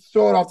 we just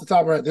throw it off the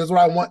top of our head. This is what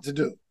I want to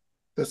do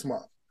this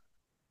month.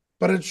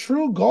 But a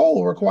true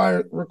goal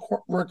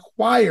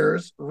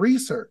requires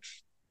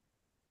research.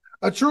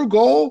 A true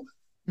goal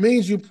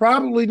means you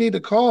probably need to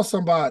call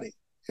somebody.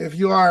 If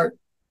you're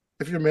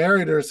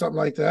married or something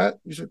like that,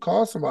 you should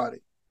call somebody.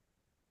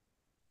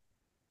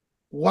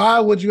 Why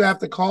would you have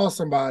to call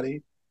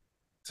somebody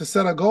to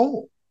set a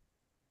goal?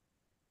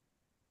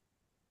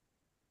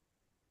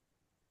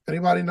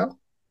 Anybody know?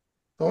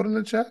 Throw it in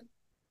the chat.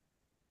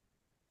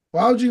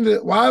 Why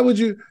would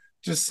you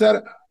just set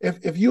it?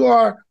 If you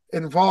are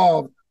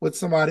involved with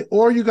somebody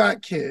or you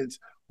got kids,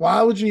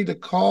 why would you need to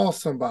call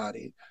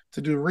somebody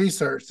to do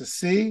research to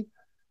see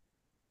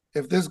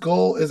if this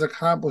goal is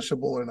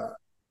accomplishable or not?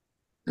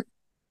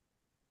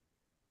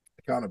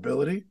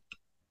 Accountability.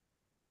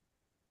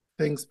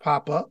 Things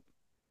pop up.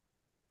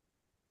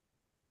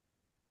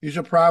 You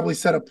should probably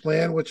set a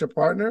plan with your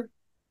partner.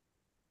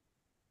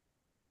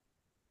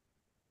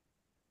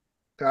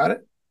 Got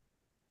it?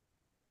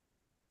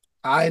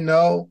 I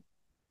know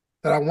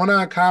that I want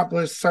to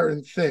accomplish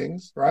certain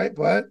things, right?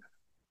 But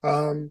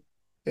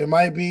it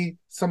might be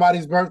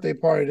somebody's birthday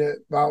party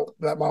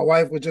that my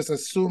wife was just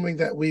assuming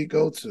that we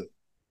go to.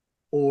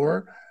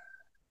 Or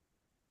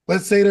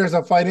let's say there's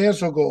a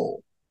financial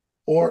goal.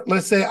 Or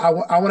let's say I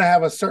want to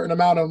have a certain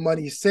amount of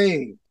money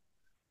saved.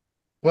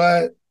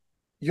 But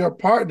your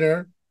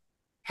partner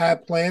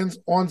had plans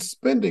on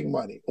spending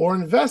money or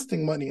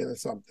investing money into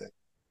something.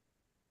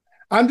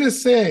 I'm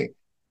just saying,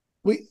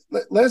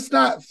 let's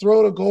not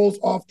throw the goals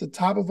off the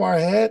top of our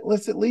head.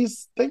 Let's at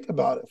least think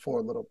about it for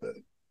a little bit.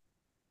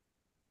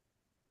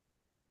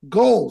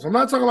 Goals. I'm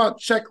not talking about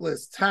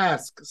checklist,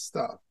 task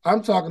stuff.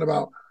 I'm talking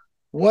about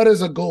what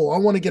is a goal? I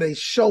want to get a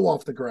show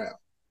off the ground.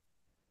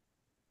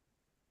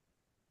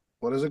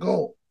 What is a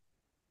goal?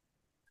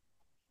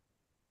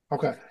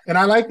 Okay. And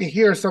I like to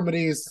hear some of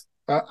these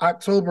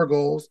October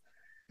goals.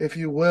 If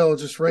you will,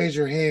 just raise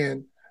your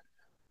hand.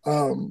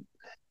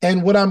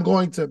 And what I'm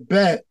going to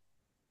bet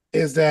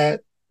is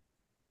that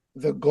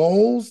the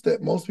goals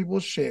that most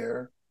people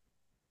share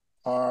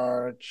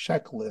are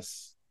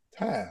checklist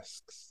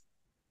tasks.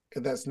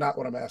 And that's not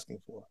what I'm asking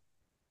for.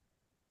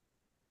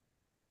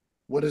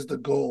 What is the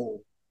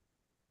goal?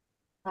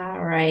 All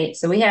right.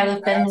 So we have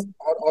a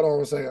hold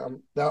on a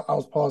second. I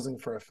was pausing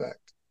for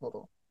effect.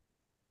 Hold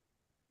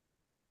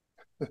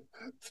on.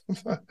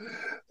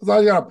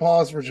 Sometimes you got to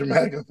pause for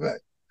dramatic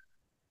effect.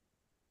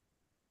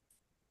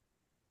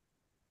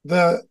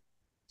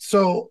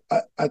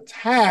 A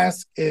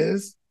task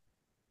is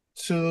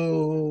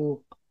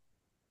to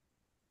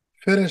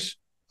finish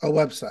a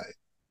website,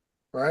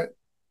 right?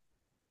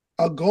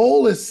 A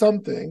goal is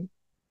something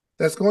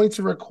that's going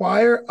to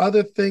require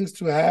other things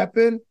to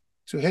happen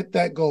to hit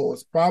that goal.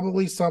 It's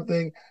probably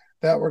something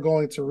that we're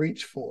going to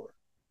reach for.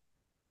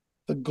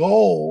 The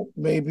goal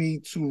may be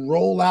to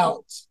roll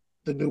out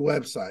the new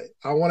website.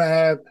 I want to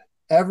have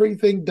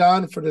everything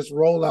done for this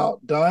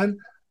rollout done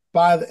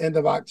by the end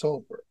of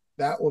October.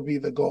 That will be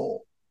the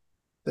goal.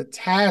 The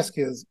task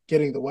is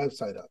getting the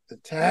website up. The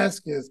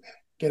task is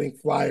getting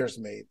flyers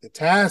made. The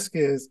task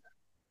is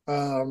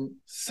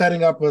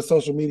setting up a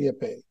social media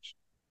page.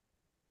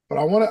 But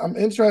I'm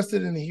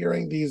interested in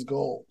hearing these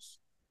goals.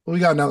 We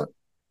got another.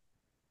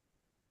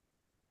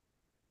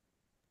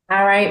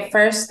 All right.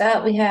 First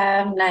up, we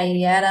have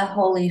Nayetta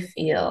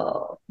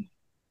Holyfield.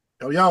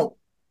 Yo.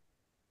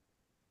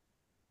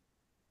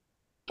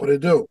 What it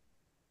do?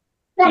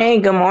 Hey,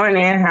 good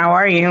morning. How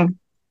are you?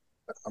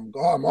 I'm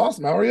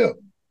awesome. How are you?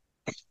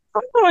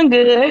 I'm doing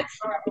good.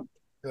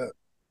 Good.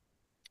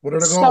 What are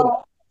the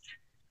goals?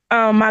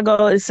 My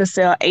goal is to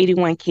sell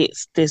 81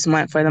 kits this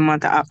month for the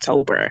month of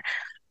October.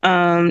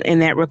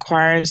 And that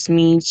requires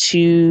me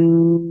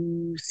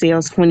to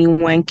sell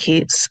 21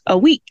 kits a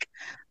week,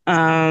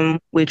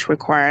 which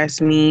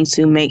requires me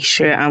to make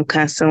sure I'm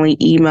constantly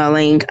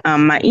emailing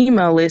my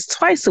email list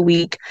twice a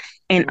week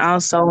and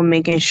also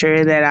making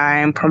sure that I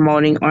am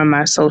promoting on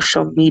my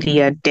social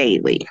media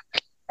daily.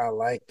 I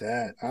like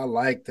that. I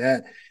like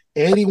that.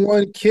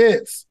 81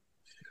 kits.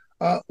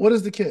 What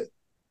is the kit?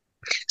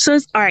 So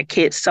it's art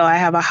kits. So I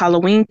have a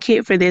Halloween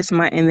kit for this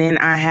month, and then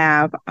I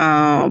have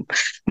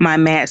my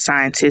Mad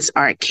Scientist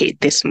art kit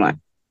this month.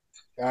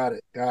 Got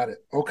it. Got it.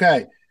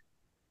 Okay.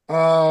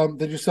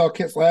 Did you sell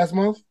kits last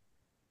month?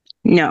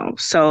 No.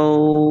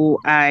 So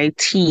I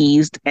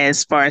teased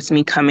as far as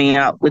me coming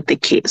out with the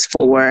kits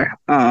for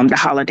the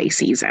holiday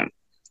season.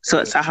 So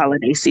it's a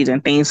holiday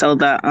season thing. So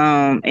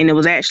and it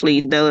was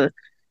actually the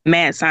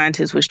Mad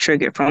Scientist was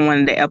triggered from one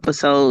of the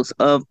episodes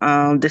of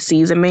the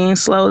season being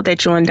slow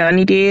that you and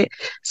Donnie did.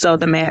 So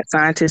the Mad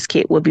Scientist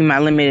kit will be my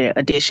limited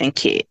edition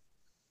kit.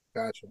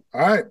 Gotcha.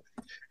 All right.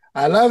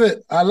 I love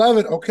it. I love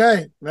it.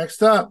 Okay.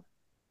 Next up.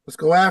 Let's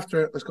go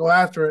after it. Let's go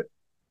after it.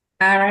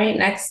 All right.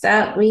 Next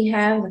up, we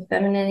have the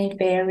Femininity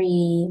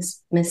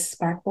Fairies, Miss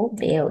Sparkle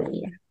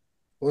Bailey.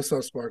 What's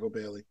up, Sparkle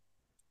Bailey?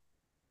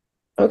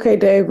 Okay,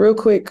 Dave, real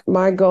quick,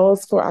 my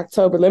goals for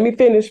October. Let me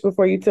finish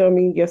before you tell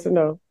me yes or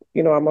no.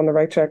 You know, I'm on the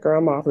right track or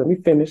I'm off. Let me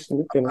finish.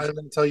 I'm going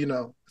to tell you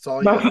no. It's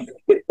all you.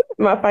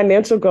 My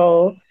financial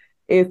goal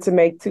is to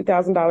make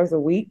 $2,000 a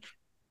week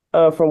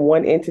from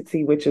one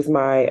entity, which is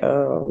my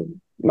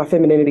my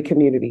femininity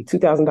community,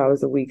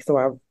 $2,000 a week. So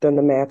I've done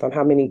the math on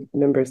how many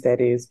members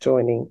that is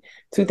joining.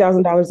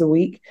 $2,000 a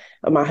week.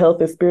 My health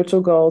and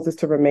spiritual goals is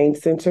to remain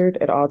centered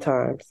at all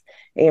times.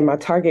 And my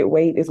target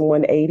weight is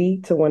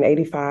 180 to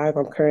 185.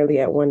 I'm currently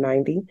at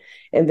 190.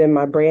 And then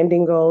my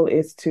branding goal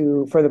is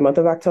for the month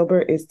of October,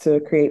 is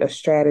to create a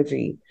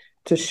strategy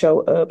to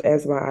show up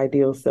as my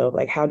ideal self.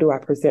 Like, how do I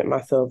present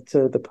myself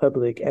to the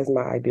public as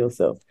my ideal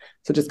self?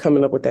 So just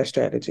coming up with that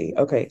strategy.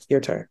 Okay, your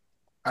turn.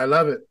 I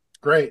love it.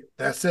 Great.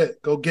 That's it.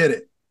 Go get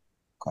it.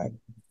 Okay.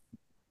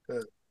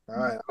 Good. All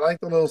right. I like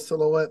the little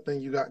silhouette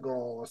thing you got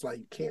going on. It's like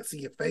you can't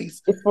see your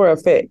face. It's for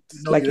effect.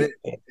 You know, you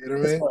know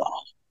what I mean?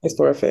 It's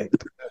for effect.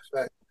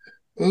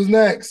 Who's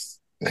next?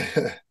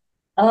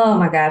 Oh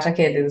my gosh, I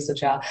can't do this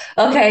with y'all.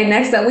 Okay,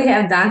 next up we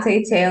have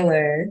Dante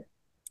Taylor.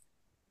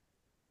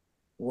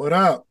 What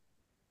up?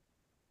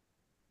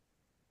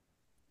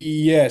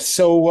 Yes.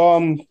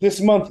 So this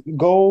month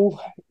goal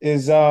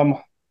is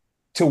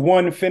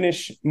to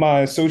finish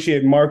my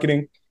associate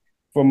marketing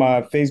for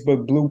my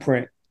Facebook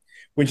blueprint,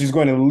 which is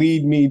going to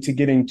lead me to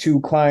getting 2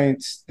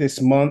 clients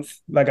this month.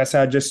 Like I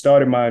said, I just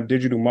started my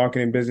digital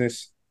marketing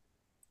business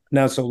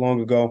not so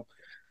long ago.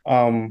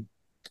 And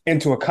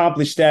to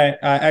accomplish that,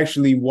 I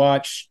actually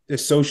watched the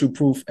Social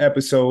Proof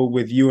episode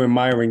with you and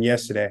Myron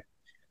yesterday.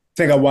 I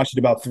think I watched it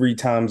about 3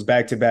 times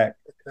back to back.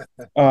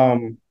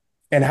 And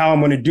how I'm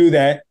going to do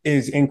that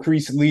is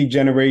increase lead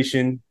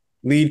generation,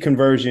 lead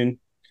conversion,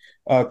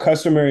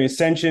 customer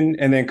ascension,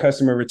 and then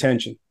customer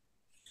retention.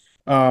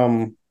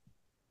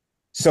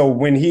 So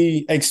when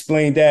he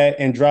explained that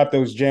and dropped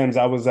those gems,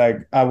 I was like,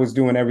 I was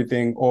doing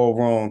everything all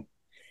wrong.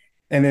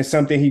 And then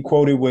something he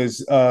quoted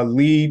was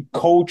lead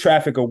cold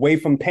traffic away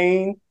from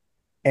pain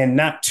and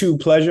not to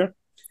pleasure.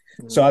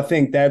 Mm-hmm. So I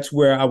think that's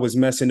where I was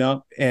messing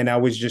up. And I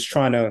was just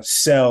trying to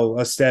sell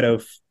instead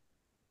of,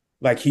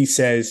 like he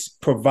says,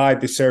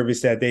 provide the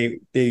service that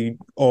they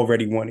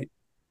already wanted.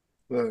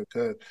 Good,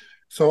 good.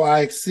 So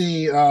I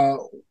see a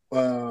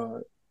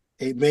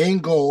main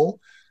goal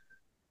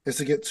is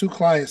to get 2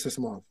 clients this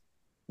month.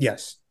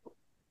 Yes.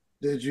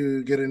 Did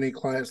you get any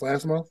clients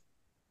last month?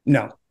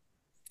 No.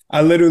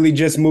 I literally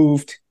just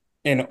moved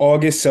in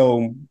August,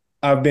 so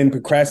I've been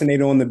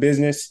procrastinating on the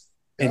business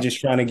and just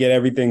trying to get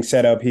everything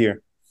set up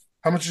here.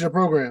 How much is your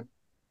program?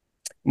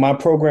 My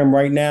program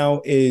right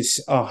now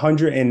is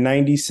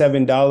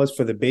 $197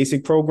 for the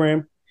basic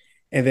program,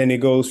 and then it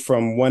goes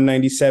from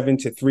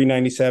 $197 to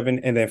 $397,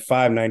 and then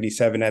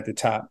 $597 at the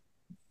top.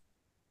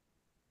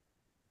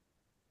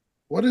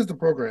 What is the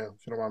program,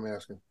 if you don't mind me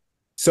asking?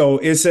 So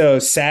it's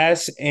a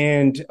SaaS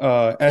and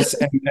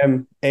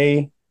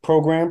SMMA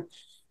program.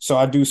 So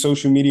I do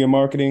social media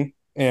marketing,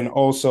 and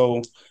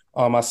also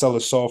I sell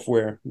a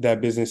software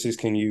that businesses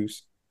can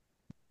use.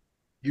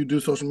 You do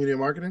social media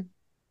marketing?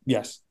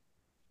 Yes.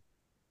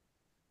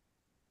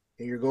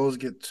 And your goal is to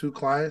get 2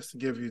 clients to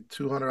give you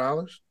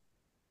 $200?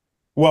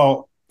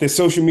 Well, the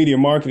social media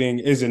marketing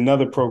is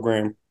another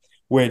program,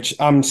 which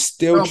I'm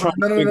still trying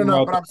to figure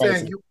out. But I'm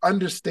saying you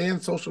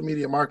understand social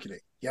media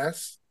marketing,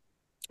 yes?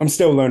 I'm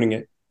still learning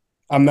it.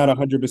 I'm not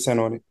 100%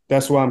 on it.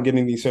 That's why I'm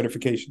getting these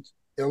certifications.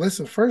 Yeah,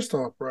 listen, first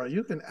off, bro,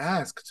 you can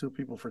ask 2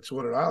 people for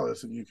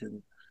 $200 and you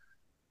can,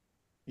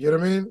 you know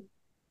what I mean?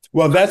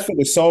 Well, that's for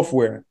the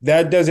software.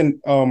 That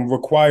doesn't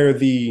require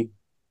the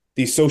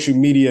social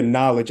media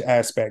knowledge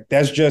aspect.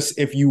 That's just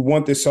if you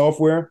want the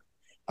software,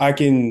 I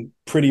can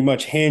pretty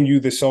much hand you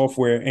the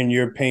software and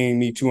you're paying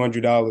me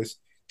 $200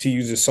 to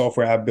use the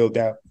software I built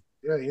out.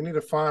 Yeah, you need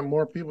to find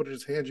more people to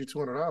just hand you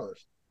 $200.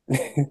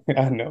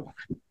 I know.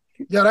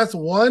 Yeah, that's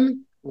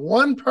one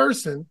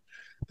person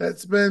that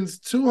spends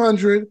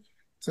 $200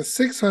 to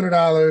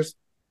 $600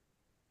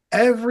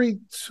 every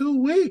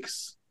 2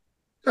 weeks.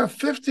 You got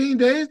 15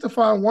 days to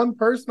find one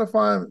person to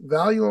find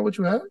value on what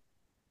you have.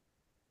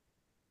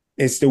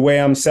 It's the way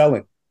I'm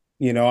selling.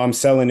 I'm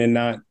selling and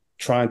not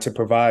trying to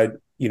provide,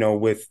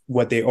 with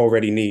what they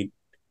already need.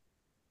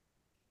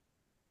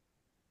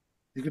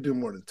 You could do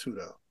more than two,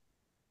 though.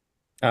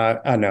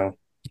 I know,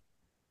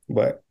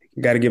 but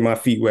got to get my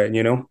feet wet,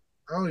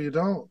 No, you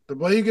don't. The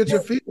way you get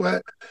your feet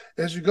wet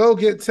is you go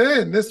get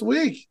 10 this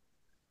week.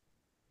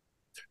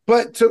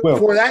 But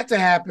for that to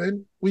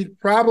happen, we'd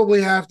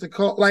probably have to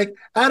call, like,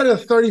 out of the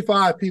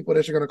 35 people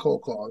that you're going to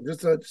cold call,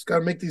 just got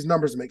to make these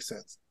numbers make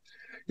sense.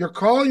 You're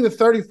calling the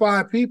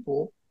 35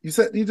 people. You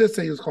did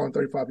say you was calling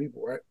 35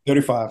 people, right?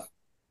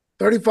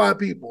 35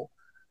 people.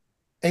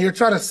 And you're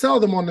trying to sell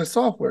them on this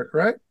software,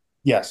 correct?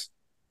 Yes.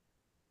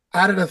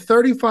 Out of the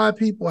 35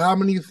 people, how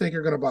many you think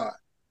you're going to buy?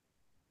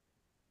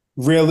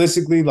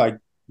 Realistically, like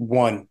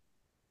one,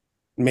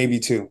 maybe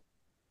two.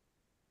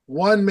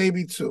 One,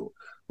 maybe two.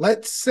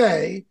 Let's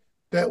say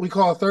that we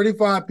call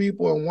 35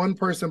 people and one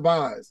person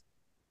buys.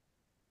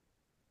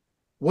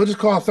 We'll just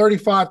call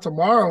 35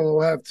 tomorrow and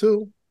we'll have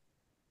two.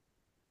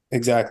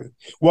 Exactly.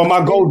 Well,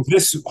 my goal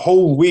this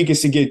whole week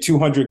is to get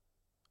 200.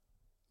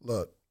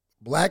 Look,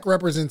 Black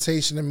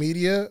representation in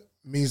media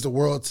means the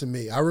world to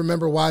me. I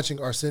remember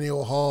watching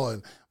Arsenio Hall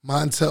and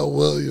Montel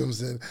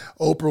Williams and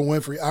Oprah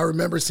Winfrey. I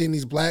remember seeing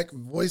these Black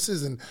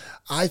voices, and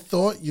I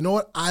thought, you know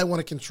what? I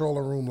want to control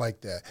a room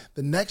like that.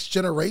 The next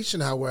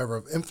generation, however,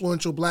 of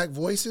influential Black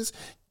voices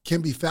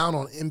can be found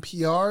on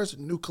NPR's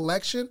new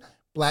collection,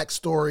 Black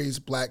Stories,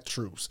 Black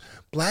Truths.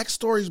 Black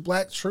Stories,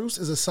 Black Truths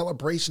is a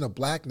celebration of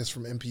Blackness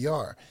from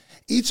NPR.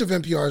 Each of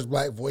NPR's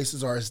Black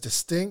voices are as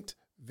distinct,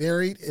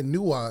 varied, and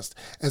nuanced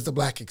as the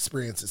Black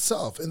experience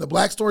itself. In the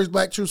Black Stories,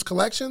 Black Truths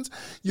collections,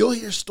 you'll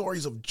hear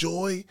stories of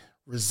joy,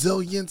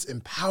 resilience,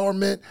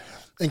 empowerment,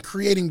 and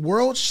creating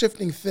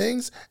world-shifting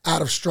things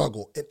out of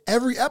struggle. And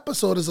every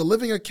episode is a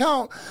living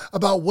account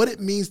about what it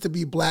means to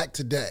be Black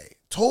today,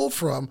 told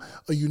from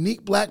a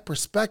unique Black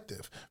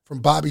perspective.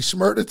 From Bobby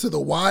Shmurda to The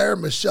Wire,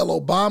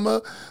 Michelle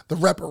Obama, the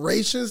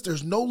reparations,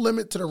 there's no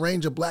limit to the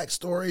range of Black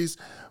stories,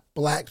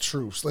 Black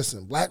truths.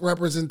 Listen, Black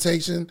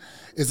representation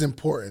is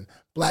important.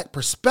 Black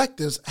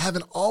perspectives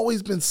haven't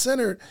always been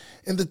centered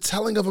in the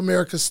telling of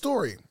America's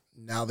story.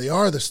 Now they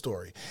are the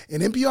story.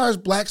 In NPR's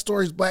Black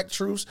Stories, Black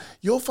Truths,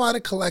 you'll find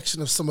a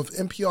collection of some of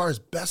NPR's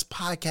best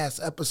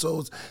podcast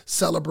episodes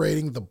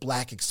celebrating the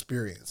Black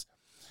experience.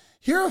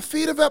 Here are a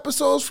feed of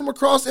episodes from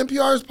across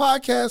NPR's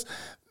podcast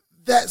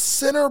that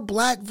center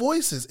Black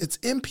voices. It's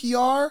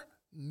NPR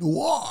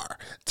Noir.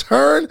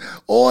 Turn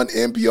on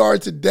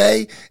NPR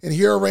today and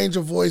hear a range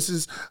of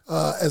voices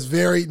as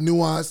varied,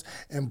 nuanced,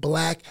 and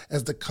Black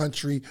as the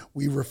country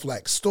we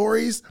reflect.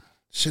 Stories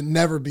should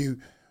never be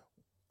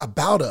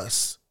about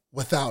us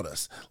without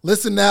us.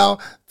 Listen now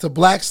to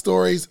Black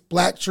Stories,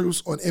 Black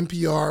Truths on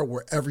NPR,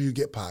 wherever you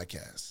get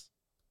podcasts.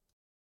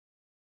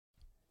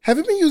 Have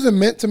you been using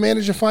Mint to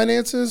manage your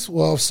finances?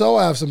 Well, if so,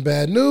 I have some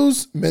bad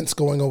news. Mint's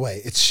going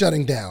away. It's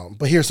shutting down.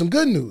 But here's some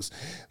good news.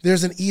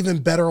 There's an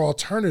even better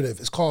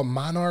alternative. It's called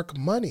Monarch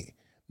Money.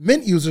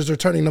 Mint users are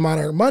turning to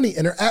Monarch Money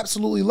and they're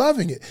absolutely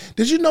loving it.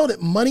 Did you know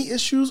that money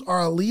issues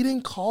are a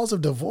leading cause of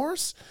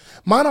divorce?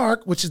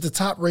 Monarch, which is the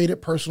top-rated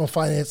personal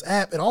finance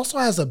app, it also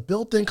has a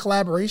built-in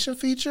collaboration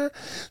feature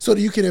so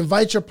that you can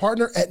invite your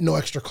partner at no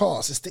extra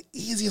cost. It's the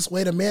easiest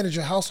way to manage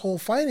your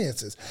household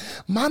finances.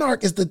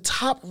 Monarch is the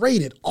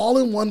top-rated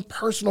all-in-one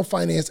personal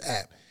finance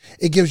app.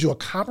 It gives you a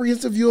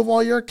comprehensive view of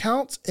all your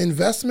accounts,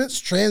 investments,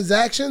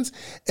 transactions,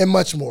 and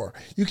much more.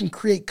 You can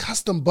create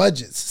custom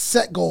budgets,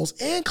 set goals,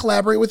 and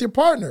collaborate with your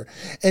partner.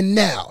 And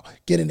now,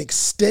 get an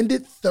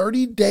extended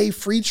 30-day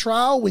free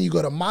trial when you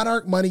go to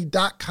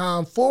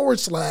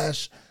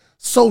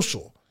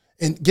monarchmoney.com/social.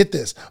 And get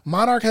this,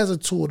 Monarch has a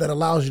tool that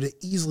allows you to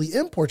easily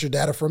import your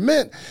data from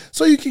Mint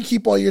so you can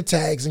keep all your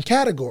tags and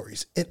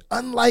categories. And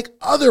unlike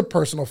other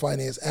personal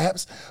finance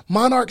apps,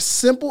 Monarch's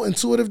simple,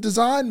 intuitive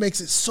design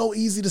makes it so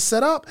easy to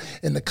set up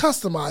and to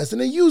customize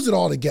and to use it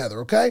all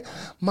together, okay?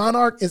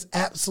 Monarch is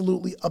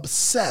absolutely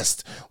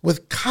obsessed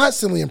with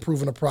constantly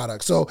improving the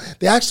product. So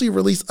they actually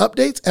release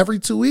updates every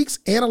 2 weeks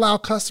and allow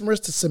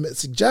customers to submit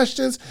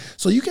suggestions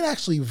so you can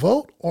actually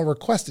vote on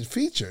requested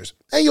features.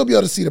 And you'll be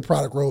able to see the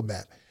product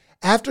roadmap.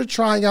 After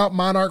trying out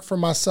Monarch for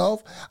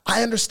myself,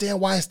 I understand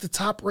why it's the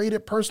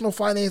top-rated personal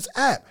finance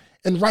app.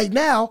 And right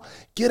now,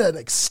 get an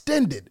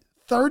extended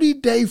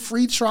 30-day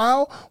free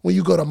trial when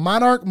you go to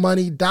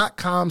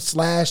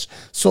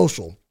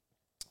monarchmoney.com/social.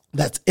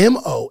 That's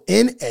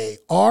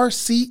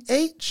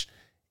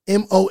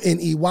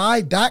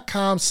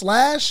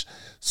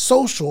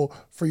monarchmoney.com/social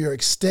for your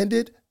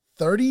extended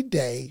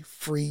 30-day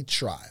free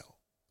trial.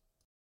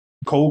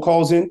 Cold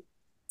calls in,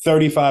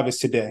 35 is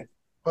today.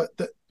 But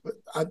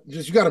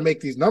you got to make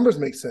these numbers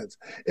make sense.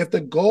 If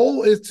the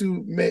goal is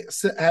to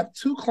have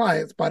 2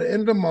 clients by the end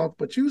of the month,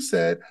 but you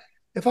said,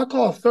 if I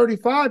call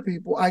 35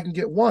 people, I can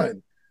get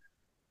one.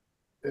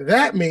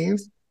 That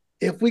means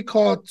If we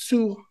call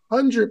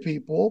 200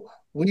 people,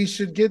 we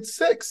should get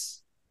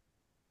 6.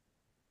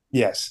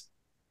 Yes.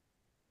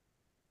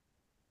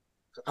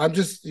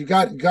 You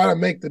got to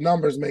make the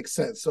numbers make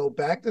sense. So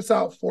back this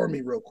out for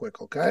me real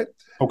quick, okay?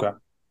 Okay.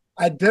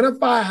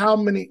 Identify how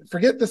many,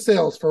 forget the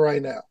sales for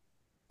right now.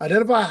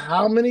 Identify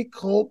how many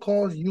cold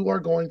calls you are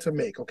going to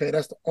make, okay?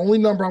 That's the only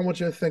number I want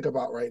you to think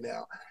about right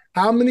now.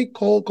 How many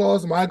cold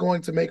calls am I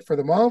going to make for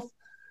the month?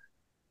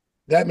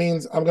 That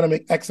means I'm going to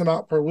make X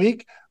amount per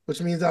week,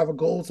 which means I have a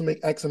goal to make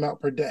X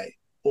amount per day.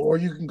 Or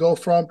you can go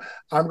from,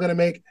 I'm going to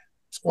make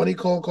 20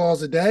 cold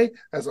calls a day.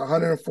 That's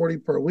 140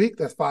 per week.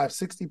 That's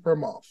 560 per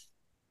month,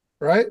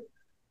 right?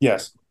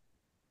 Yes.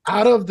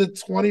 Out of the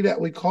 20 that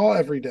we call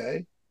every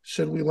day,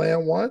 should we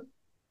land 1?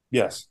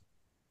 Yes.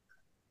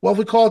 Well, if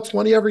we call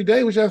 20 every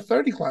day, we should have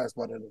 30 clients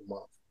by the end of the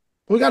month.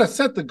 But we got to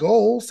set the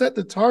goal, set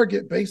the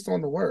target based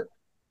on the work.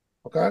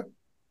 Okay?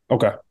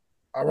 Okay.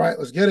 All right,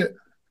 let's get it.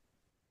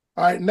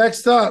 All right,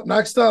 next up,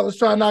 let's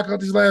try to knock out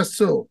these last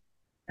 2.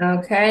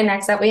 Okay,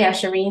 next up we have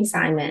Shireen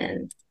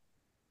Simon.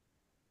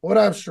 What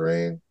up,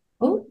 Shireen?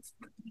 Oh,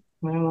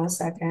 1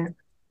 second.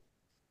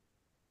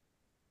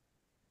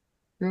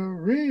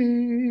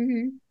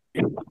 Shireen.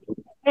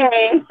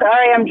 Hey,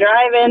 sorry, I'm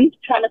driving,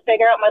 trying to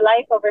figure out my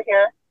life over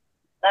here.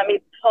 Let me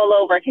pull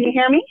over. Can you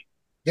hear me?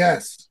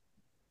 Yes.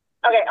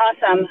 Okay,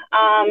 awesome.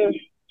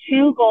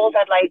 2 goals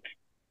I'd like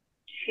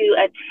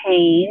to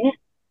attain.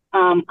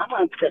 I'm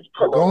going to just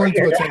pull over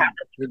here.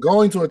 You're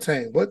going to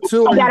attain. What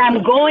 2 are that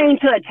I'm going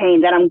to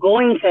attain.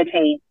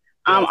 Yes.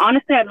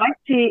 Honestly, I'd like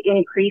to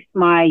increase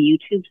my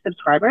YouTube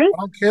subscribers. I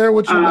don't care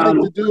what you like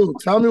to do.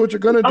 Tell me what you're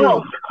going to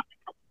do.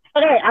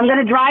 Okay, I'm going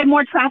to drive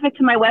more traffic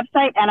to my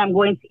website, and I'm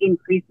going to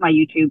increase my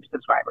YouTube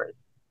subscribers.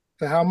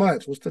 To how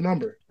much? What's the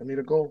number? I need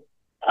a goal.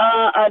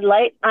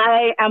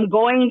 I am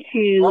going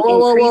to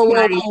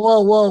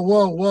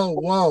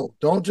Whoa.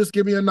 Don't just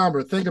give me a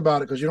number. Think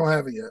about it, because you don't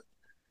have it yet.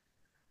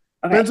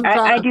 Okay, I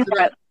do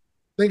have it.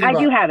 I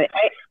do have it.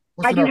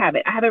 I do have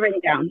it. I have it written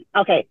down.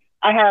 Okay,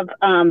 I have.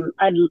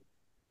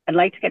 I'd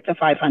like to get to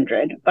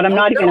 500, but I'm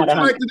not even at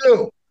 100. Like to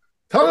do.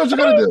 Tell me what you're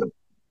gonna do.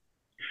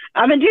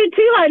 I'm gonna do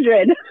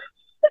 200.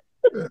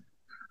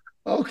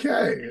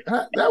 Okay,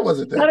 that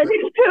wasn't that. I'm gonna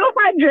do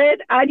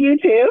 200 on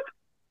YouTube.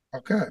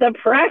 Okay. The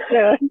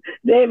pressure,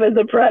 David,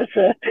 the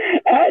pressure.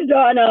 And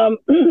on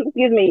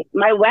excuse me,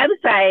 my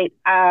website,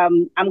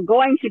 I'm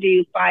going to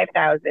do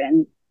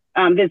 5,000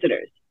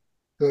 visitors.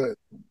 Good.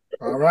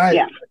 All right.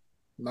 Yeah.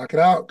 Knock it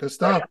out. Good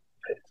stuff.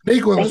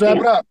 Nico, let's wrap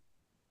it up.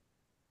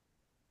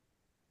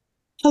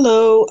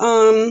 Hello.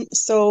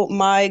 So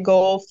my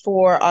goal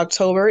for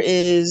October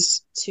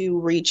is to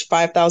reach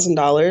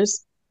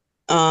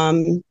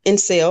 $5,000 in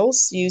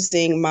sales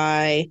using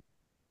my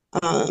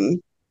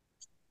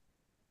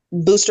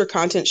booster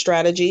content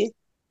strategy.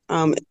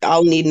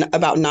 I'll need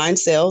about 9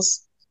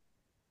 sales.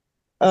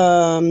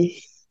 And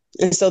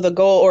so the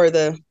goal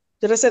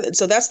did I say that?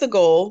 So that's the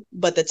goal,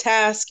 but the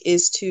task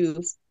is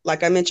to,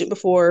 like I mentioned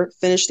before,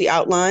 finish the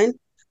outline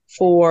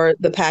for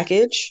the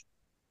package,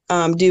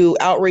 do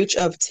outreach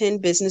of 10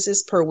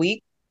 businesses per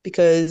week,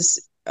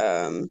 because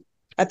I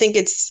think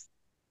it's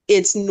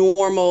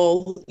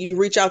normal. You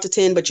reach out to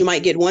 10, but you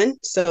might get 1.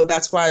 So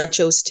that's why I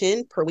chose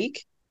 10 per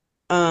week.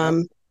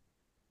 I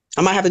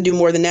might have to do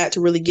more than that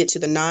to really get to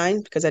the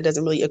 9, because that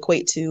doesn't really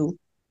equate to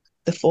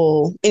the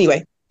full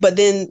anyway. But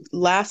then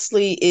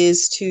lastly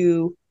is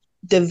to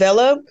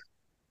develop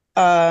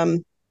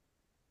the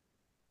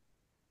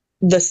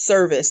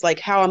service, like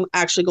how I'm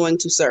actually going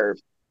to serve.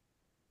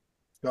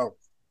 Go.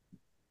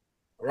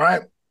 All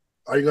right.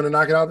 Are you going to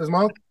knock it out this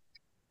month?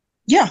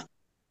 Yeah.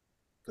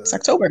 Good. It's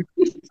October.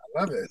 I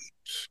love it.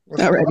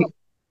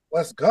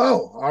 Let's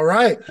go. All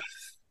right.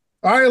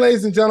 All right,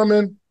 ladies and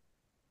gentlemen.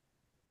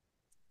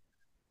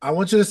 I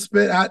want you to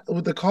spend,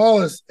 with the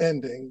call is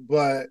ending,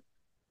 but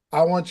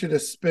I want you to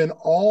spend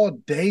all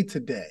day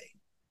today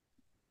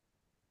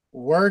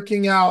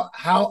working out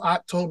how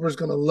October is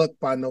going to look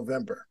by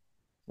November.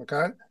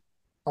 Okay?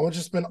 I want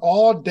you to spend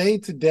all day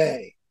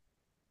today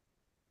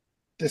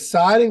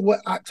deciding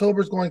what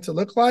October is going to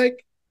look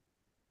like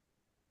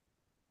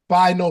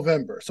by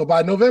November. So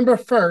by November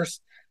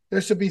 1st,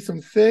 there should be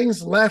some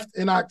things left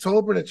in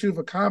October that you've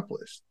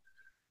accomplished.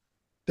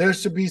 There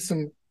should be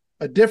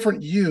a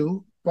different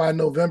you by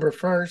November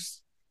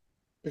 1st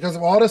because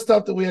of all the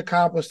stuff that we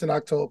accomplished in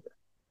October.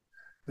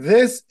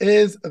 This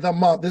is the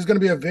month. This is going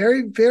to be a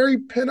very, very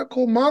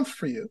pinnacle month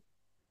for you.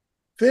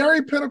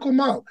 Very pinnacle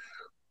month.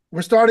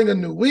 We're starting a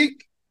new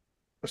week.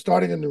 We're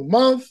starting a new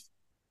month.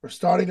 We're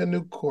starting a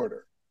new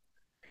quarter.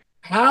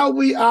 How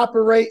we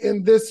operate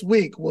in this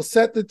week will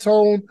set the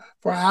tone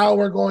for how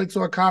we're going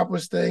to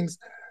accomplish things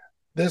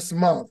this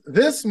month.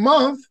 This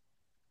month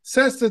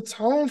sets the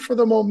tone for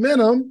the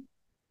momentum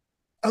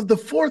of the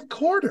fourth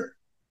quarter.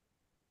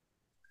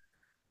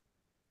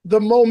 The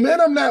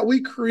momentum that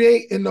we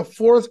create in the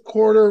fourth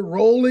quarter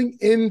rolling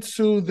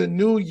into the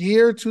new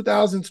year,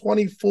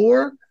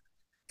 2024,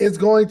 is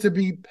going to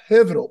be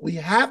pivotal. We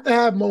have to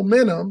have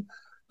momentum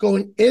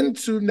going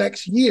into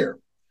next year.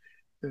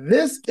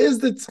 This is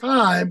the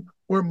time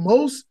where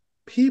most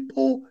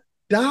people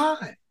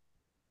die.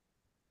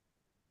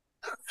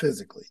 Not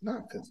physically.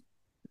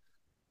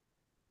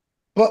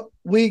 But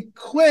we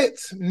quit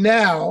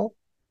now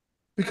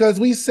because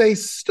we say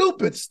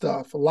stupid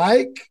stuff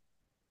like,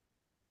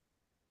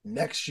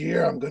 next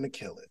year I'm going to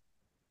kill it.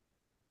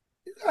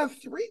 You got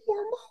 3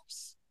 more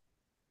months.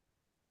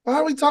 Why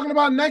are we talking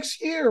about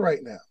next year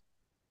right now?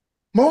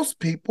 Most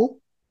people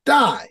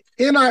die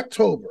in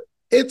October.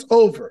 It's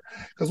over.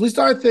 Because we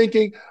start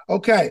thinking,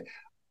 okay,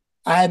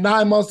 I had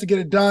 9 months to get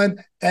it done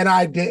and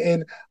I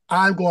didn't.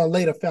 I'm going to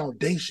lay the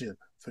foundation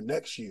for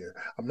next year.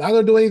 I'm not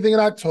going to do anything in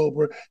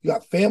October. You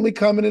got family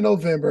coming in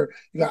November.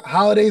 You got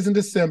holidays in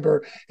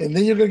December. And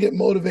then you're going to get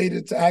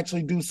motivated to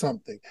actually do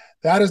something.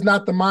 That is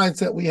not the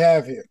mindset we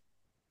have here.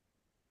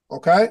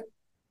 Okay?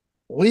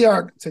 We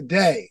are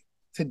today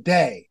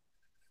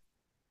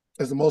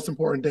is the most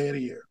important day of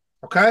the year.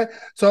 Okay?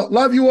 So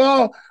love you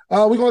all.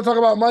 We're going to talk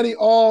about money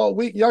all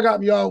week. Y'all got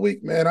me all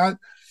week, man. I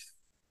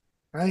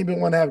ain't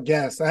been one to have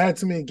guests. I had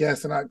too many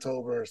guests in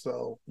October,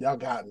 so y'all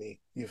got me.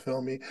 You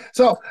feel me?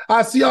 So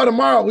I'll see y'all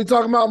tomorrow. We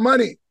talking about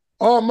money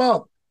all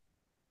month.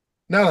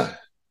 Nella,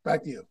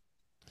 back to you.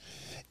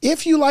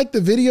 If you like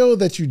the video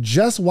that you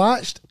just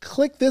watched,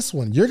 click this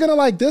one. You're going to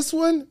like this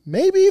one,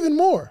 maybe even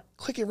more.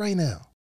 Click it right now.